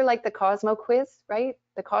anybody here like the Cosmo quiz, right?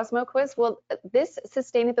 The Cosmo quiz? Well, this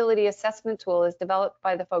sustainability assessment tool is developed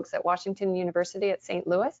by the folks at Washington University at St.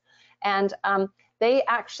 Louis. And they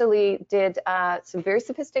actually did some very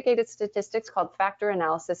sophisticated statistics called factor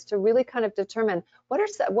analysis to really kind of determine what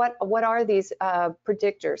are these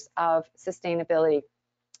predictors of sustainability.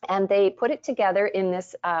 And they put it together in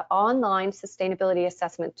this online sustainability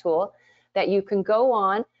assessment tool that you can go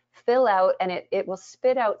on, fill out, and it will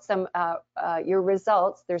spit out some your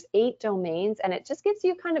results. There's 8 domains, and it just gives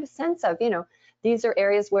you kind of a sense of, these are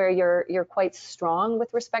areas where you're quite strong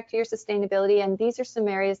with respect to your sustainability, and these are some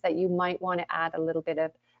areas that you might want to add a little bit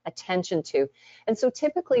of attention to. And so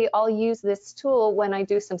typically I'll use this tool when I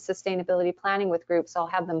do some sustainability planning with groups. I'll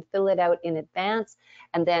have them fill it out in advance.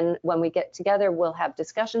 And then when we get together, we'll have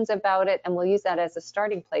discussions about it, and we'll use that as a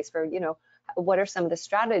starting place for, you know, what are some of the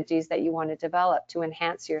strategies that you want to develop to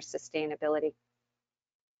enhance your sustainability.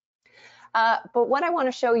 But what I want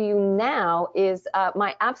to show you now is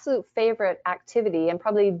my absolute favorite activity, and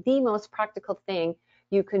probably the most practical thing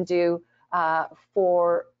you can do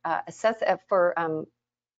for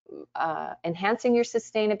enhancing your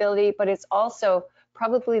sustainability, but it's also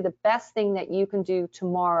probably the best thing that you can do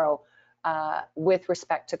tomorrow with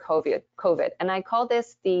respect to COVID. And I call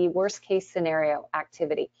this the worst case scenario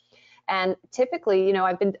activity. And typically, you know,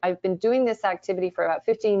 I've been doing this activity for about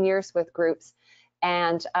 15 years with groups,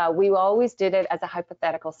 and we always did it as a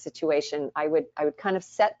hypothetical situation. I would kind of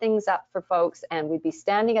set things up for folks, and we'd be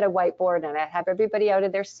standing at a whiteboard, and I'd have everybody out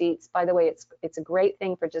of their seats. By the way, it's a great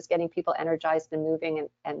thing for just getting people energized and moving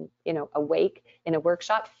and you know, awake in a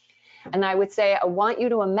workshop. And I would say, I want you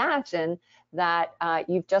to imagine that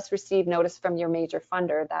you've just received notice from your major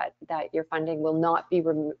funder that your funding will not be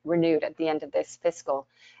renewed at the end of this fiscal.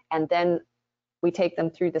 And then we take them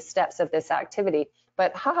through the steps of this activity.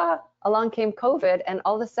 But along came COVID, and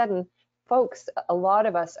all of a sudden, folks, a lot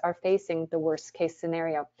of us are facing the worst case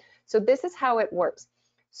scenario. So this is how it works.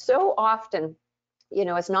 So often, you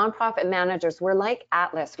know, as nonprofit managers, we're like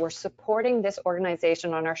Atlas. We're supporting this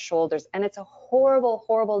organization on our shoulders, and it's a horrible,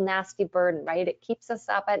 horrible, nasty burden, right? It keeps us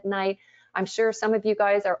up at night. I'm sure some of you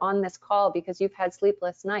guys are on this call because you've had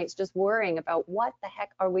sleepless nights just worrying about what the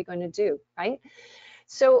heck are we going to do, right?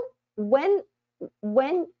 So when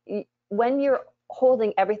you're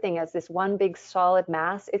holding everything as this one big solid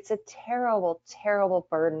mass, it's a terrible, terrible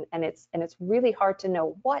burden, and it's really hard to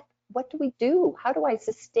know what do we do? How do I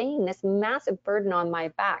sustain this massive burden on my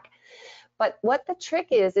back? But what the trick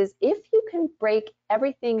is if you can break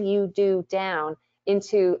everything you do down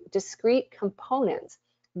into discrete components,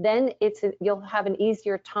 then you'll have an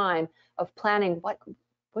easier time of planning what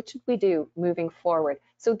should we do moving forward.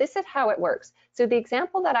 So this is how it works. So the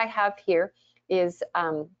example that I have here is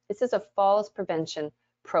this is a falls prevention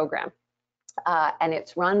program, and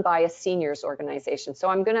it's run by a seniors organization. So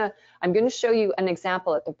I'm gonna show you an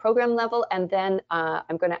example at the program level, and then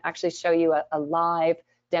I'm gonna actually show you a live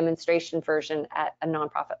demonstration version at a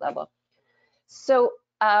nonprofit level. So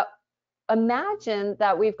imagine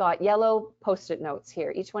that we've got yellow Post-it notes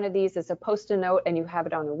here. Each one of these is a Post-it note, and you have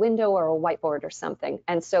it on a window or a whiteboard or something.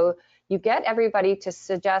 And so you get everybody to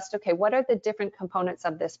suggest, okay, what are the different components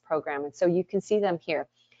of this program? And so you can see them here.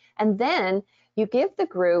 And then you give the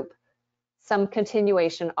group some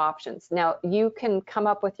continuation options. Now, you can come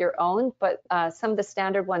up with your own, but some of the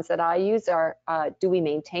standard ones that I use are, do we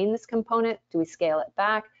maintain this component? Do we scale it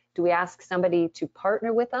back? Do we ask somebody to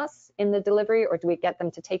partner with us in the delivery, or do we get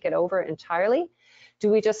them to take it over entirely? Do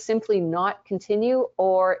we just simply not continue,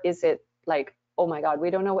 or is it like, oh my God, we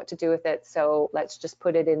don't know what to do with it, so let's just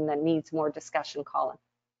put it in the needs more discussion column?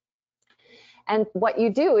 And what you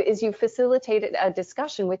do is you facilitate a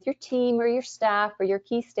discussion with your team or your staff or your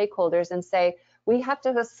key stakeholders and say, we have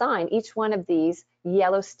to assign each one of these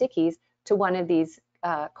yellow stickies to one of these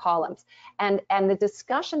columns. And the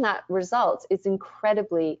discussion that results is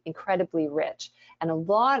incredibly, incredibly rich. And a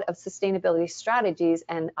lot of sustainability strategies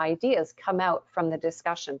and ideas come out from the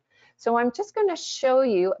discussion. So I'm just going to show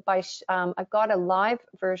you by, I've got a live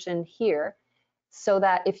version here, so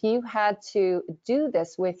that if you had to do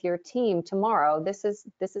this with your team tomorrow, this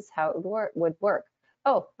is how it would work.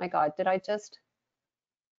 Oh my God, did I just?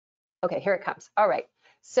 Okay, here it comes. All right.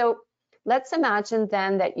 So let's imagine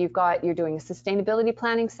then that you're doing a sustainability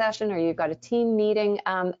planning session, or you've got a team meeting,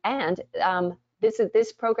 and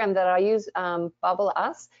this program that I use, Bubble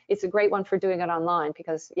Us, it's a great one for doing it online,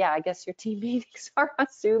 because yeah, I guess your team meetings are on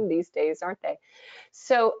Zoom these days, aren't they?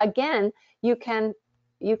 So again, you can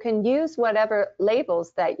use whatever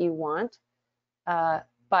labels that you want,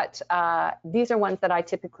 but these are ones that I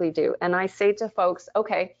typically do. And I say to folks,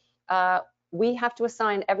 okay, we have to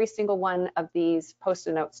assign every single one of these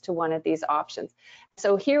Post-it notes to one of these options.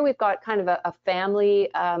 So here we've got kind of a family,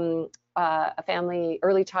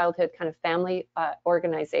 early childhood kind of family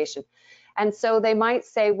organization. And so they might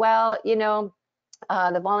say, well, you know,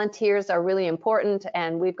 the volunteers are really important,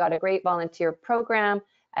 and we've got a great volunteer program.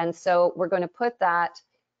 And so we're going to put that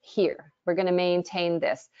here. We're going to maintain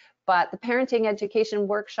this. But the parenting education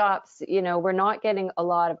workshops, you know, we're not getting a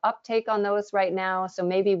lot of uptake on those right now, so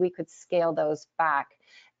maybe we could scale those back.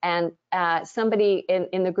 And somebody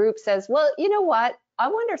in the group says, well, you know what, I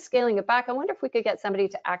wonder, scaling it back, I wonder if we could get somebody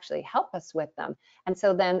to actually help us with them. And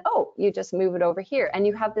so then, oh, you just move it over here and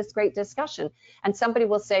you have this great discussion. And somebody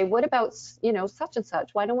will say, what about, you know, such and such?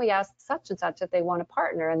 Why don't we ask such and such if they want a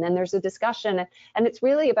partner? And then there's a discussion. And it's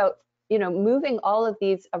really about, you know, moving all of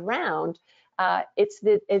these around. It's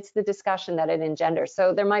the discussion that it engenders.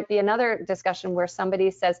 So there might be another discussion where somebody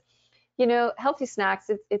says, you know, healthy snacks,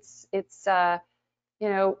 it's you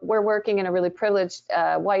know, we're working in a really privileged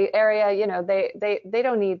white area, you know, they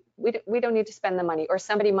don't need, we don't need to spend the money. Or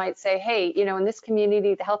somebody might say, hey, you know, in this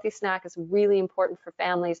community, the healthy snack is really important for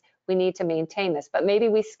families. We need to maintain this, but maybe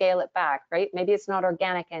we scale it back, right? Maybe it's not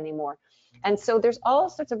organic anymore. And so there's all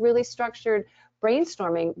sorts of really structured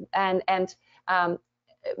brainstorming, and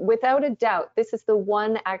without a doubt, this is the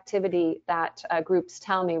one activity that groups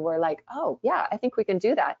tell me we're like, oh yeah, I think we can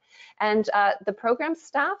do that. And the program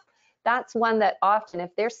staff, that's one that often, if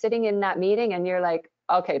they're sitting in that meeting and you're like,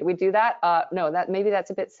 okay, do we do that? No, maybe that's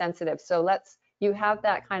a bit sensitive. So you have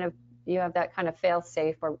that kind of fail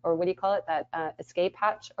safe, or what do you call it? That escape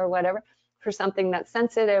hatch or whatever, for something that's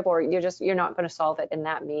sensitive, or you're not going to solve it in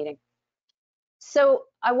that meeting. So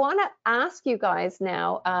I want to ask you guys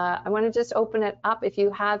now, I want to just open it up if you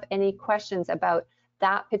have any questions about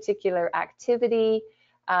that particular activity.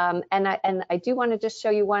 And I do want to just show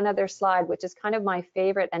you one other slide, which is kind of my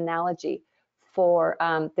favorite analogy for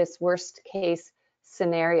this worst case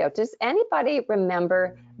scenario. Does anybody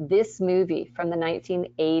remember this movie from the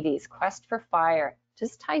 1980s, Quest for Fire?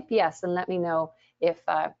 Just type yes and let me know if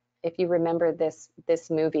you remember this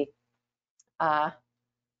movie.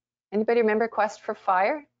 Anybody remember Quest for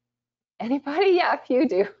Fire? Anybody? Yeah, a few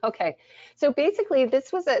do. Okay. So basically,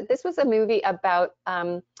 this was a movie about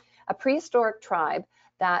a prehistoric tribe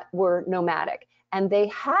that were nomadic, and they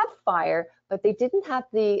had fire, but they didn't have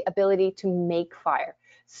the ability to make fire.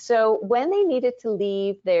 So when they needed to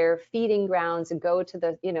leave their feeding grounds and go to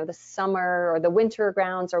the summer or the winter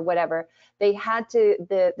grounds or whatever, they had to,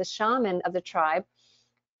 the shaman of the tribe,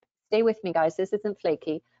 stay with me guys, this isn't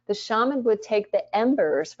flaky, the shaman would take the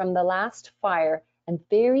embers from the last fire and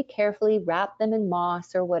very carefully wrap them in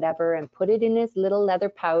moss or whatever and put it in his little leather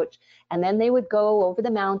pouch. And then they would go over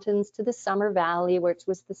the mountains to the summer valley, which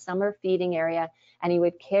was the summer feeding area. And he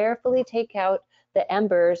would carefully take out the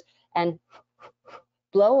embers and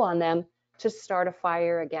blow on them to start a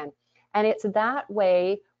fire again. And it's that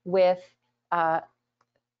way with the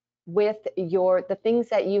things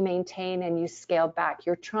that you maintain and you scale back.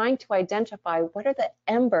 You're trying to identify what are the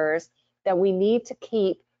embers that we need to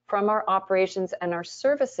keep from our operations and our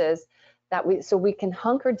services, so we can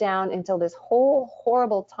hunker down until this whole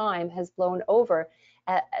horrible time has blown over,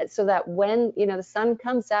 so that when the sun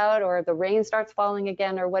comes out or the rain starts falling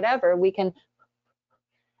again or whatever, we can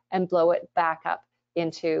and blow it back up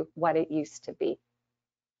into what it used to be.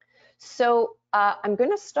 So I'm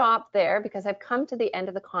going to stop there because I've come to the end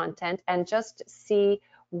of the content and just see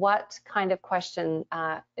what kind of question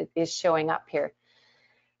is showing up here.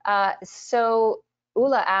 So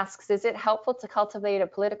Ula asks, is it helpful to cultivate a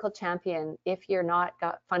political champion if you're not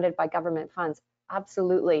funded by government funds?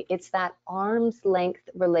 Absolutely. It's that arm's length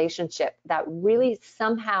relationship that really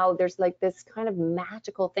somehow there's like this kind of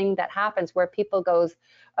magical thing that happens where people goes,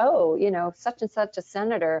 oh, such and such a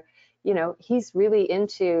senator, he's really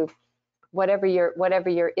into whatever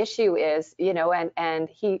your issue is, and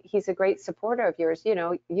he's a great supporter of yours,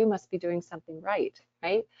 you must be doing something right?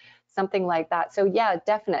 Something like that. So yeah,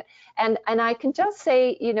 definite. And I can just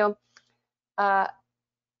say,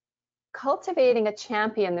 cultivating a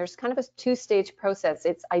champion, there's kind of a two-stage process.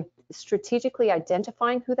 It's strategically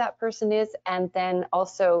identifying who that person is, and then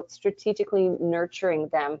also strategically nurturing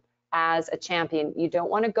them as a champion. You don't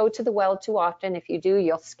want to go to the well too often. If you do,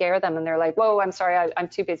 you'll scare them and they're like, whoa, I'm sorry, I'm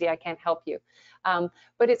too busy, I can't help you.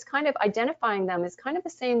 But it's kind of identifying them is kind of the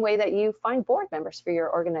same way that you find board members for your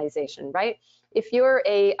organization, right? If you're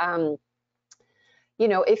if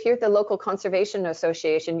you're the local conservation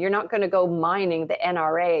association, you're not going to go mining the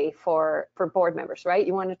NRA for board members, right?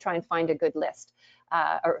 You want to try and find a good list,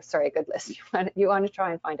 a good list. You want to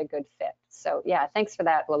try and find a good fit. So yeah, thanks for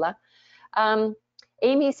that, Willa.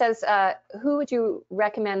 Amy says, who would you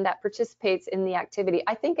recommend that participates in the activity?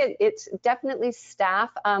 I think it's definitely staff.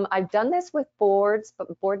 I've done this with board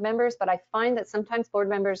members, but I find that sometimes board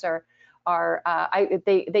members they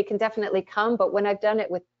can definitely come, but when I've done it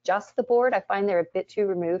with just the board, I find they're a bit too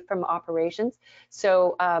removed from operations.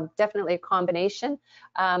 So definitely a combination.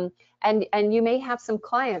 And you may have some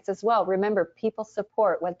clients as well. Remember, people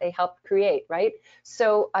support what they help create, right?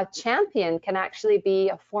 So a champion can actually be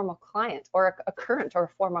a former client or a current or a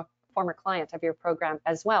former client of your program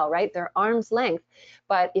as well, right? They're arm's length.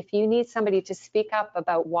 But if you need somebody to speak up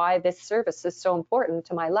about why this service is so important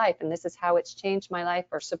to my life and this is how it's changed my life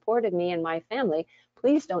or supported me and my family,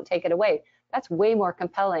 please don't take it away. That's way more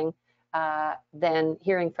compelling than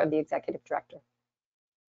hearing from the executive director.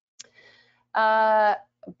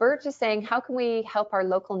 Bert is saying, how can we help our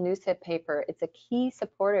local newspaper? It's a key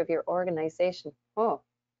supporter of your organization. Oh,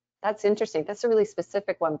 that's interesting. That's a really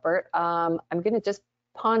specific one, Bert. I'm going to just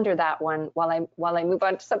ponder that one while I move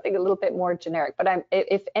on to something a little bit more generic. But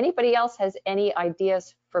if anybody else has any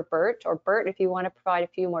ideas for Bert, or Bert, if you want to provide a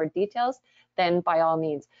few more details, then by all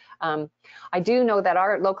means. I do know that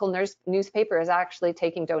our local newspaper is actually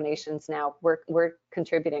taking donations now. We're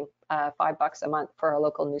contributing $5 a month for our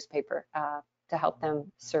local newspaper to help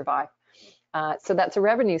them survive. So that's a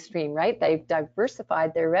revenue stream, right? They've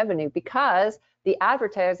diversified their revenue because the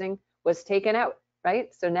advertising was taken out,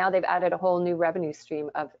 right? So now they've added a whole new revenue stream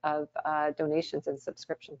of donations and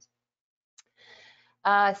subscriptions.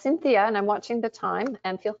 Cynthia, and I'm watching the time,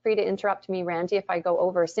 and feel free to interrupt me, Randy, if I go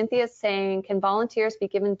over. Cynthia is saying, can volunteers be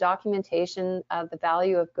given documentation of the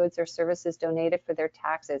value of goods or services donated for their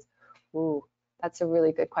taxes? Ooh, that's a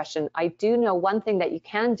really good question. I do know one thing that you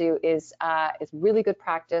can do is really good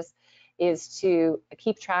practice is to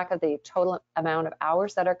keep track of the total amount of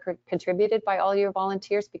hours that are contributed by all your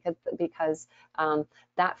volunteers, because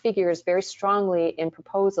that figures very strongly in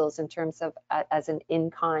proposals in terms of as an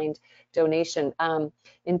in-kind donation.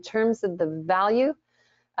 In terms of the value,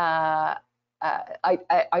 I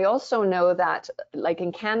also know that, like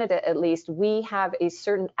in Canada at least, we have a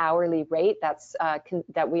certain hourly rate that's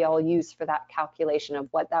that we all use for that calculation of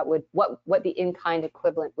what the in-kind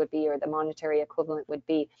equivalent would be, or the monetary equivalent would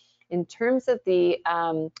be. In terms of the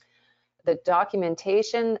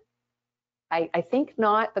documentation, I think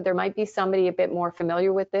not, but there might be somebody a bit more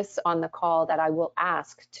familiar with this on the call that I will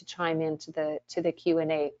ask to chime into the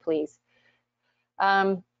Q&A, please.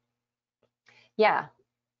 Yeah,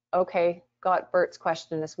 okay, got Bert's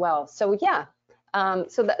question as well. So yeah,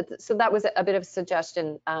 so that was a bit of a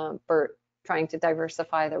suggestion, Bert, trying to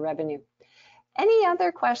diversify the revenue. Any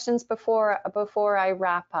other questions before I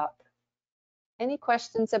wrap up? Any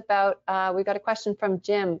questions about, we got a question from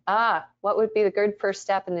Jim. What would be the good first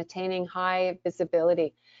step in attaining high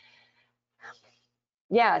visibility?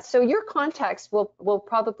 Yeah, so your context will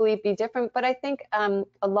probably be different, but I think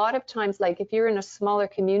a lot of times, like if you're in a smaller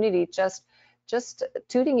community, just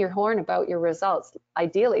tooting your horn about your results.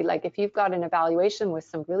 Ideally, like if you've got an evaluation with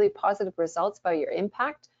some really positive results about your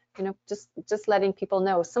impact, you know, just letting people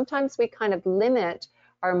know. Sometimes we kind of limit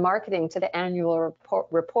our marketing to the annual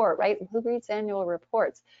report, right? Who reads annual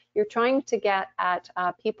reports? You're trying to get at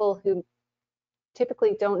people who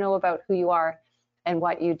typically don't know about who you are and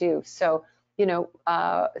what you do. So, you know,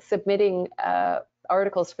 submitting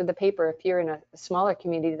articles for the paper, if you're in a smaller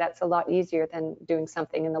community, that's a lot easier than doing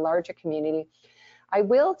something in the larger community. I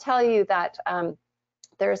will tell you that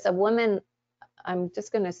there's a woman, I'm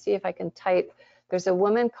just going to see if I can type, there's a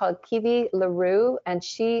woman called Kiwi LaRue, and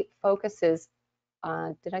she focuses,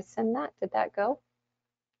 did I send that? Did that go?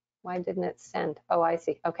 Why didn't it send? Oh, I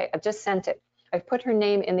see. Okay, I've just sent it. I've put her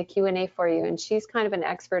name in the Q&A for you, and she's kind of an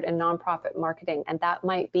expert in nonprofit marketing, and that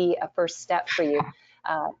might be a first step for you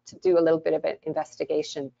to do a little bit of an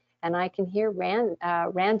investigation. And I can hear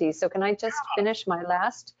Randy, so can I just finish my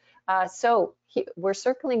last? We're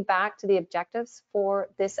circling back to the objectives for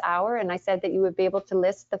this hour, and I said that you would be able to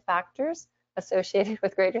list the factors associated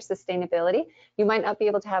with greater sustainability. You might not be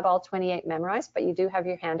able to have all 28 memorized, but you do have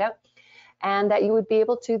your handout. And that you would be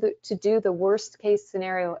able to do the worst case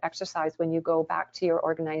scenario exercise when you go back to your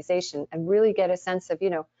organization and really get a sense of, you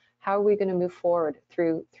know, how are we going to move forward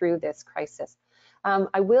through this crisis.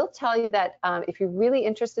 I will tell you that if you're really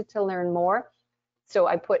interested to learn more, so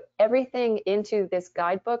I put everything into this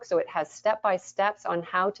guidebook, so it has step-by-steps on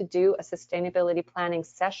how to do a sustainability planning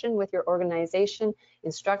session with your organization,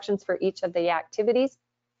 instructions for each of the activities.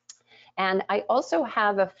 And I also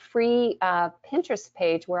have a free Pinterest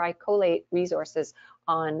page where I collate resources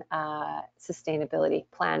on sustainability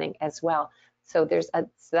planning as well. So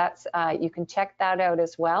you can check that out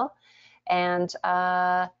as well. And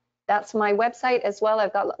that's my website as well.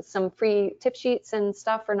 I've got some free tip sheets and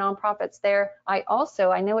stuff for nonprofits there. I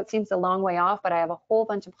know it seems a long way off, but I have a whole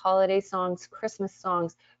bunch of holiday songs, Christmas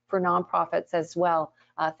songs for nonprofits as well.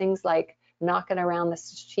 Things like Knocking Around the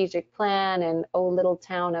Strategic Plan and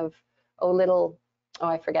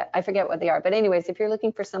I forget what they are. But anyways, if you're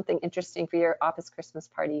looking for something interesting for your office Christmas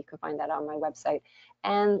party, you can find that on my website.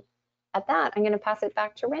 And at that, I'm going to pass it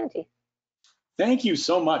back to Randy. Thank you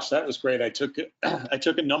so much. That was great. I took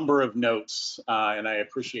a number of notes, and I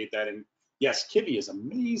appreciate that. And Yes, Kibby is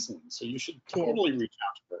amazing. So you should Yeah. totally reach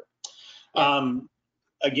out to her. Yeah.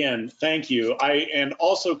 Again, thank you. And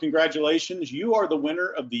also congratulations. You are the winner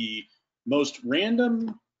of the most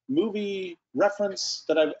random movie reference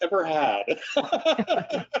that I've ever had.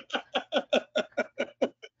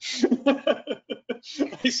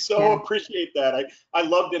 I so appreciate that. I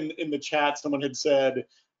loved in the chat, someone had said,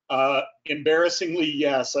 embarrassingly,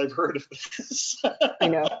 yes, I've heard of this. I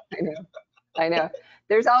know.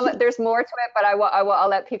 There's more to it, but I'll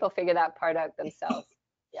let people figure that part out themselves.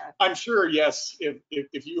 Yeah. I'm sure, yes,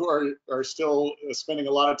 if you are still spending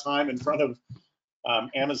a lot of time in front of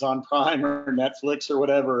Amazon Prime or Netflix or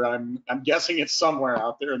whatever, I'm guessing it's somewhere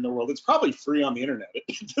out there in the world. It's probably free on the internet at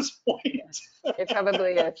this point. Yeah, it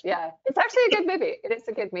probably is. Yeah, it's actually a good movie. It is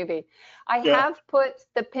a good movie. I Yeah. have put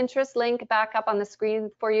the Pinterest link back up on the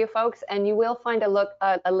screen for you folks, and you will find a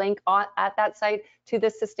link at that site to the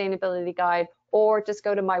sustainability guide, or just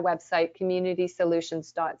go to my website,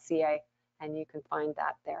 communitysolutions.ca, and you can find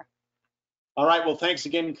that there. All right, well, thanks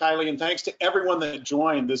again, Kylie, and thanks to everyone that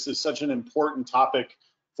joined. This is such an important topic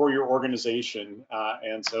for your organization,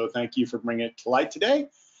 and so thank you for bringing it to light today.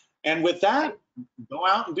 And with that, go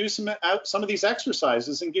out and do some of these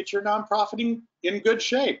exercises and get your nonprofit in good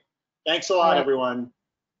shape. Thanks a lot, everyone.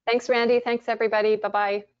 Thanks, Randy. Thanks, everybody.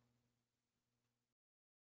 Bye-bye.